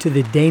listening to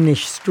the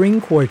Danish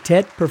String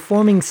Quartet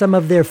performing some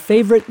of their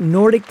favorite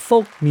Nordic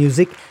folk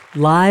music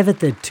live at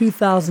the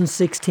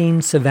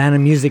 2016 Savannah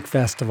Music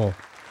Festival.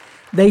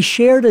 They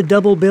shared a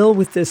double bill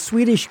with the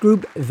Swedish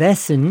group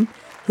Väsen,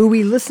 who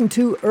we listened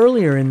to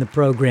earlier in the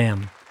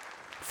program.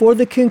 For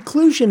the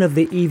conclusion of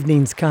the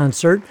evening's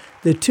concert,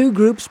 the two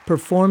groups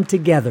performed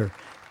together,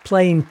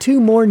 playing two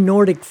more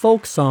Nordic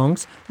folk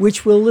songs,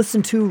 which we'll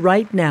listen to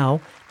right now,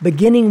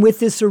 beginning with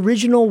this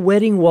original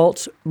wedding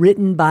waltz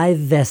written by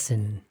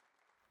Väsen.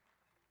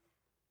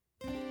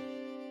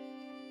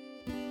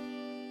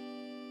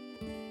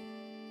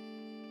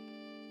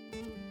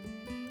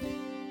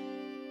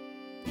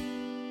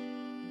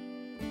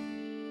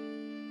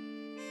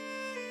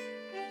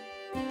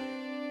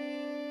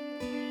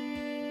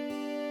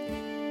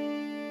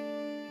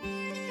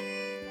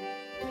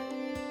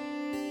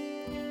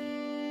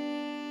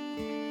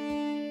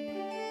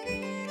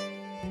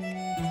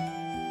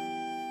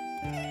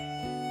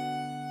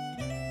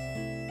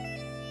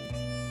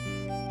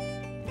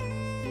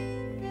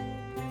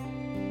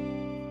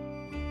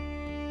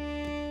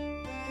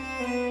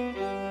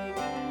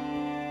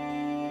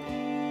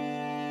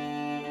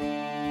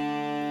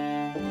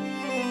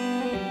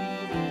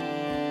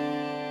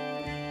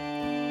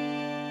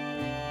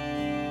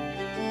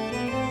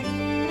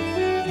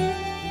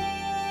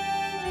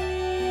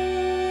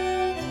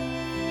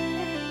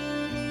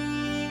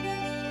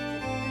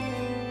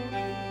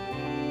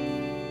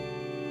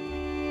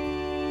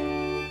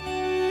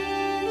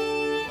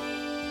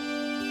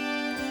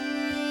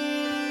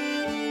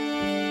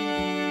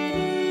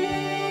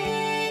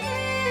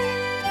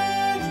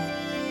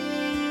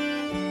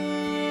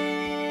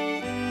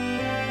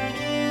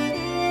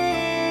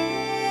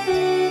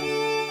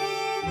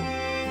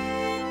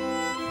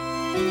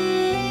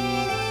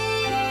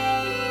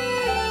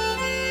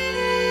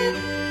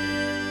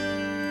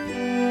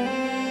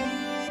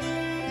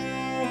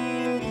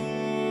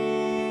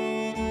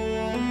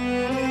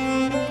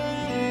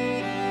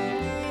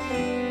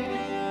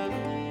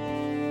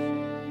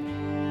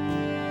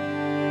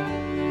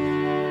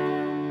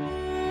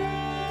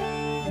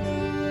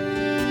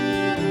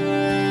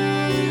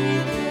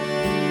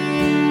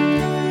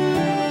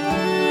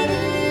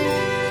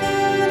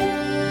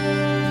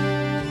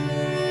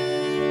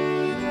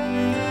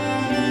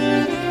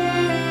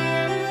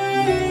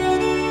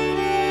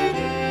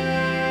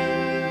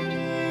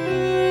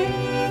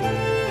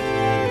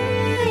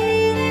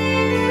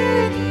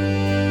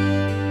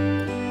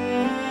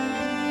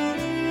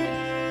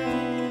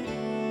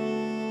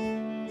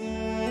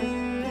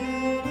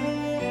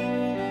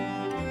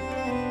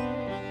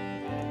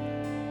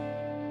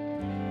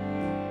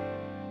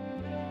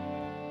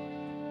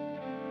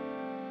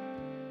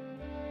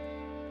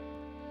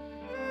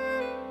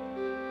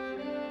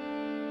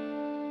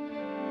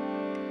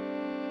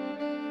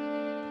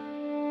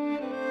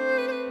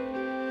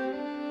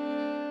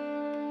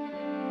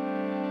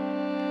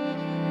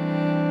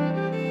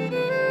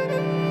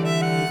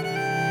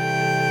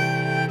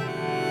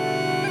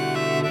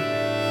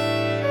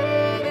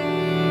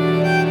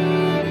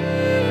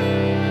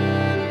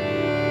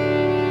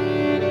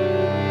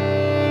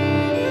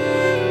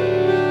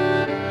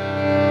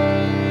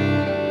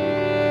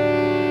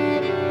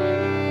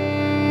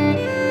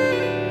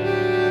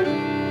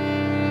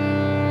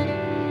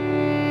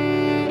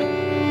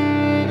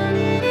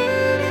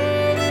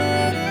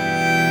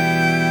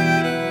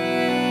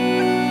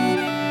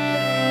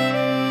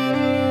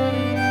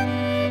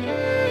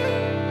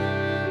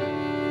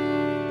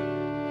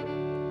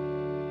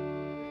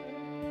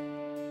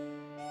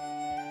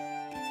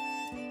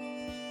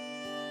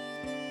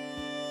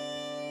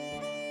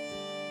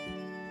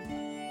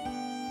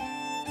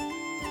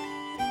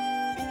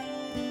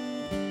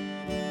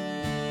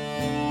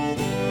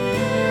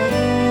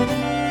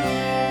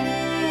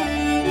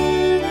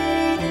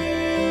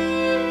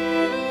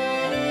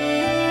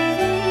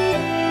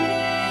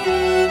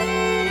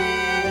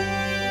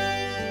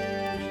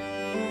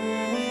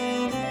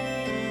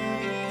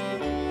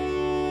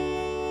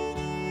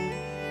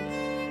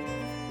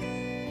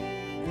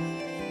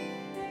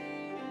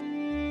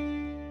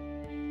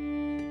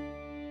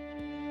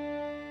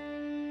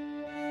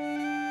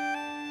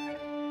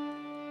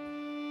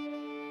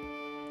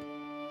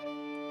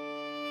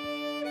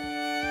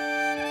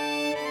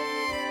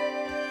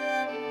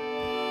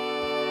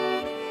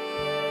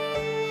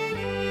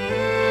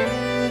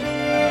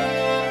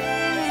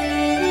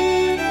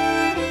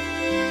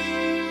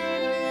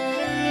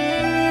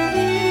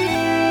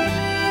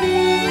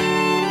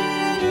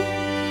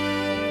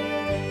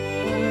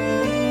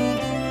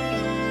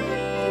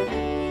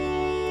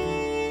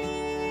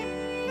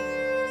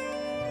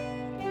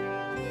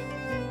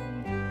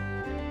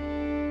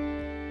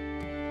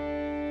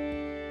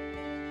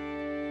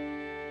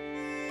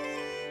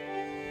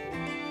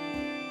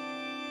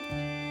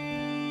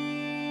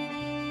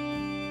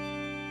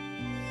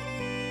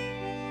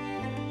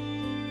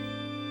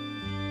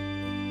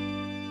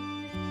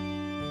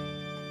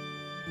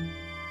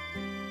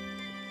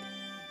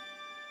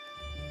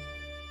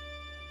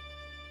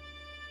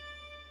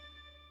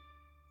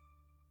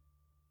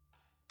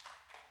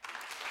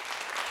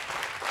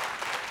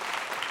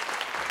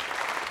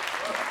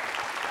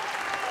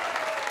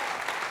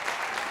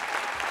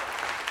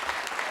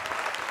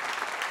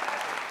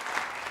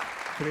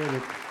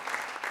 Trevligt.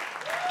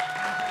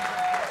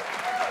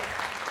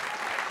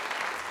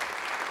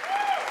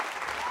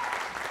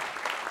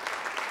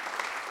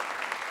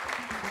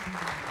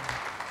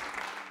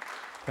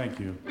 Thank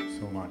you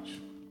so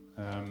much.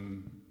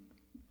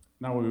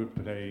 Now we will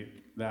play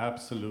the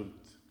absolute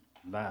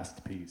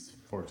last piece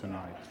for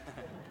tonight.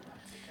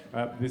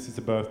 This is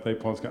a birthday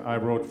polska I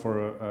wrote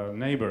for a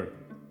neighbor,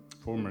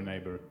 former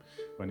neighbor,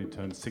 when he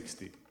turned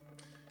 60.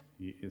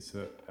 He is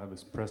a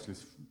Elvis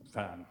Presley's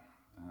fan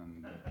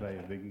and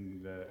playing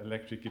the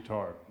electric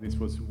guitar. This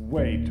was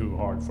way too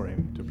hard for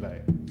him to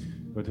play,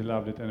 but he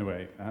loved it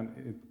anyway.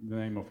 And the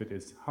name of it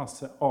is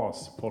Hasse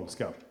As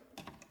Polska.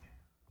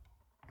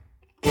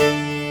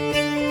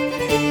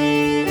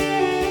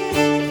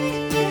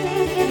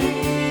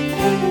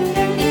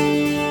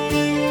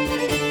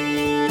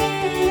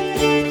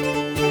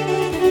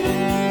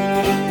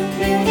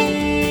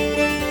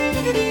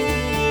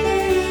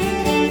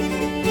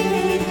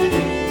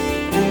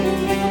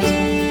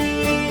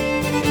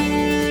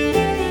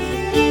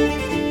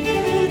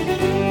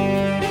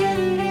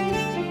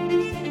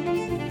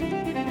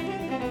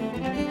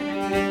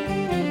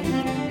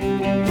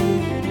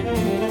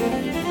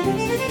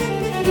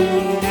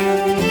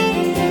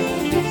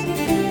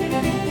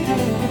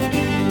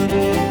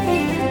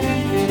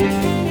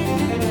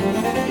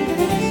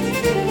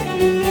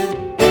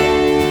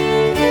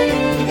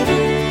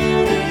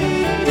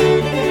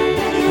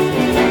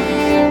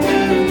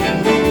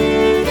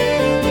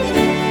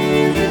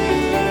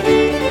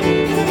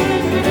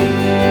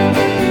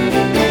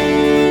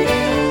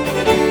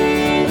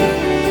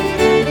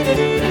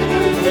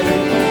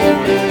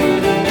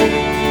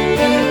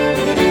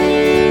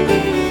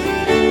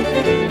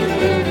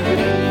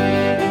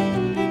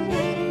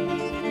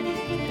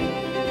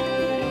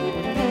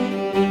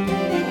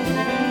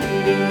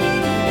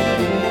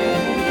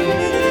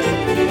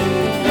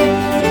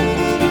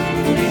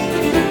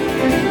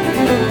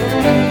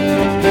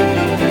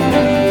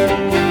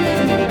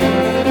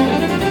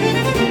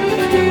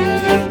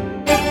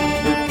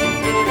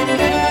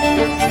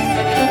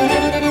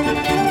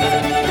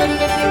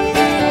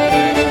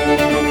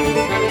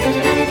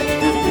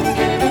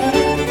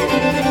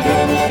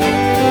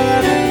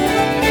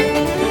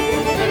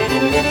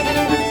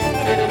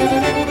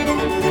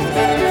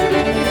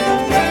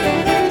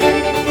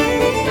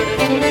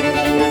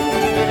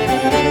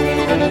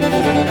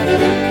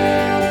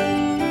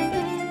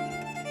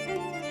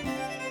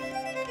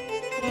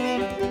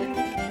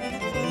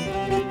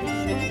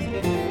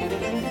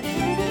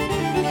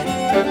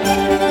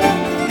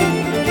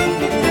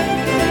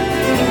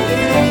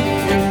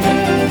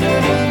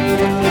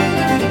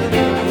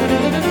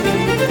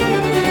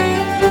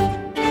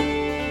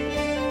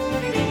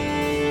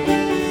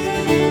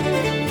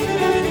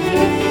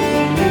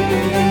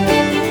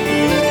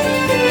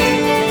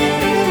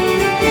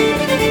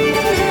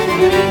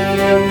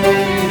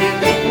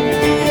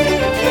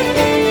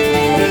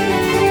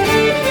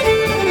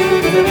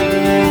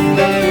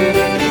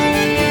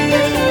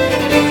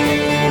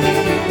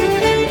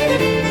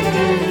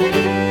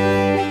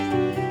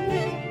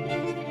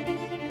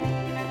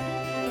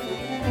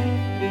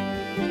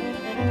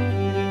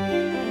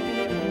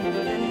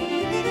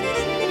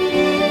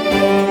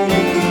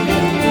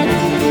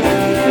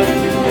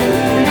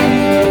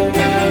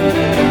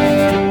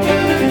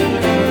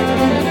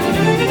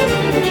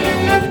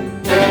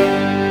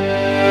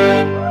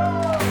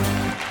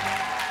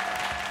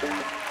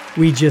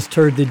 We just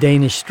heard the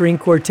Danish String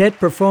Quartet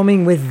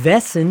performing with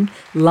Väsen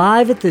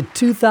live at the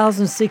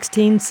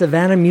 2016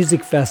 Savannah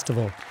Music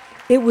Festival.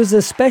 It was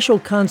a special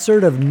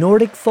concert of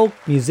Nordic folk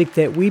music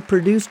that we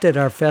produced at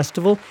our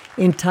festival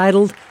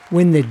entitled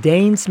When the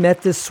Danes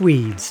Met the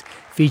Swedes,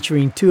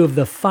 featuring two of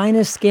the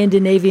finest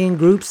Scandinavian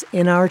groups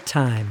in our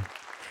time.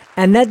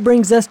 And that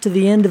brings us to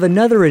the end of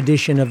another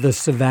edition of the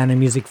Savannah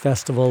Music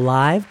Festival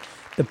Live.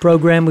 The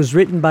program was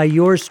written by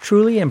yours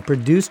truly and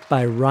produced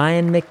by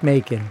Ryan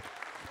McMakin.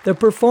 The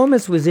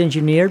performance was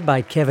engineered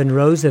by Kevin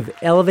Rose of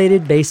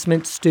Elevated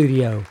Basement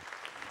Studio.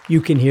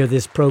 You can hear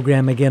this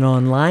program again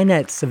online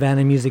at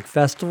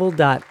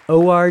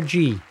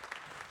savannahmusicfestival.org.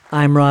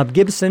 I'm Rob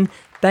Gibson.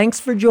 Thanks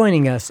for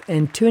joining us,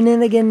 and tune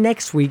in again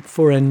next week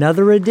for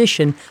another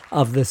edition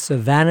of the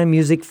Savannah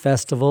Music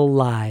Festival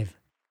Live.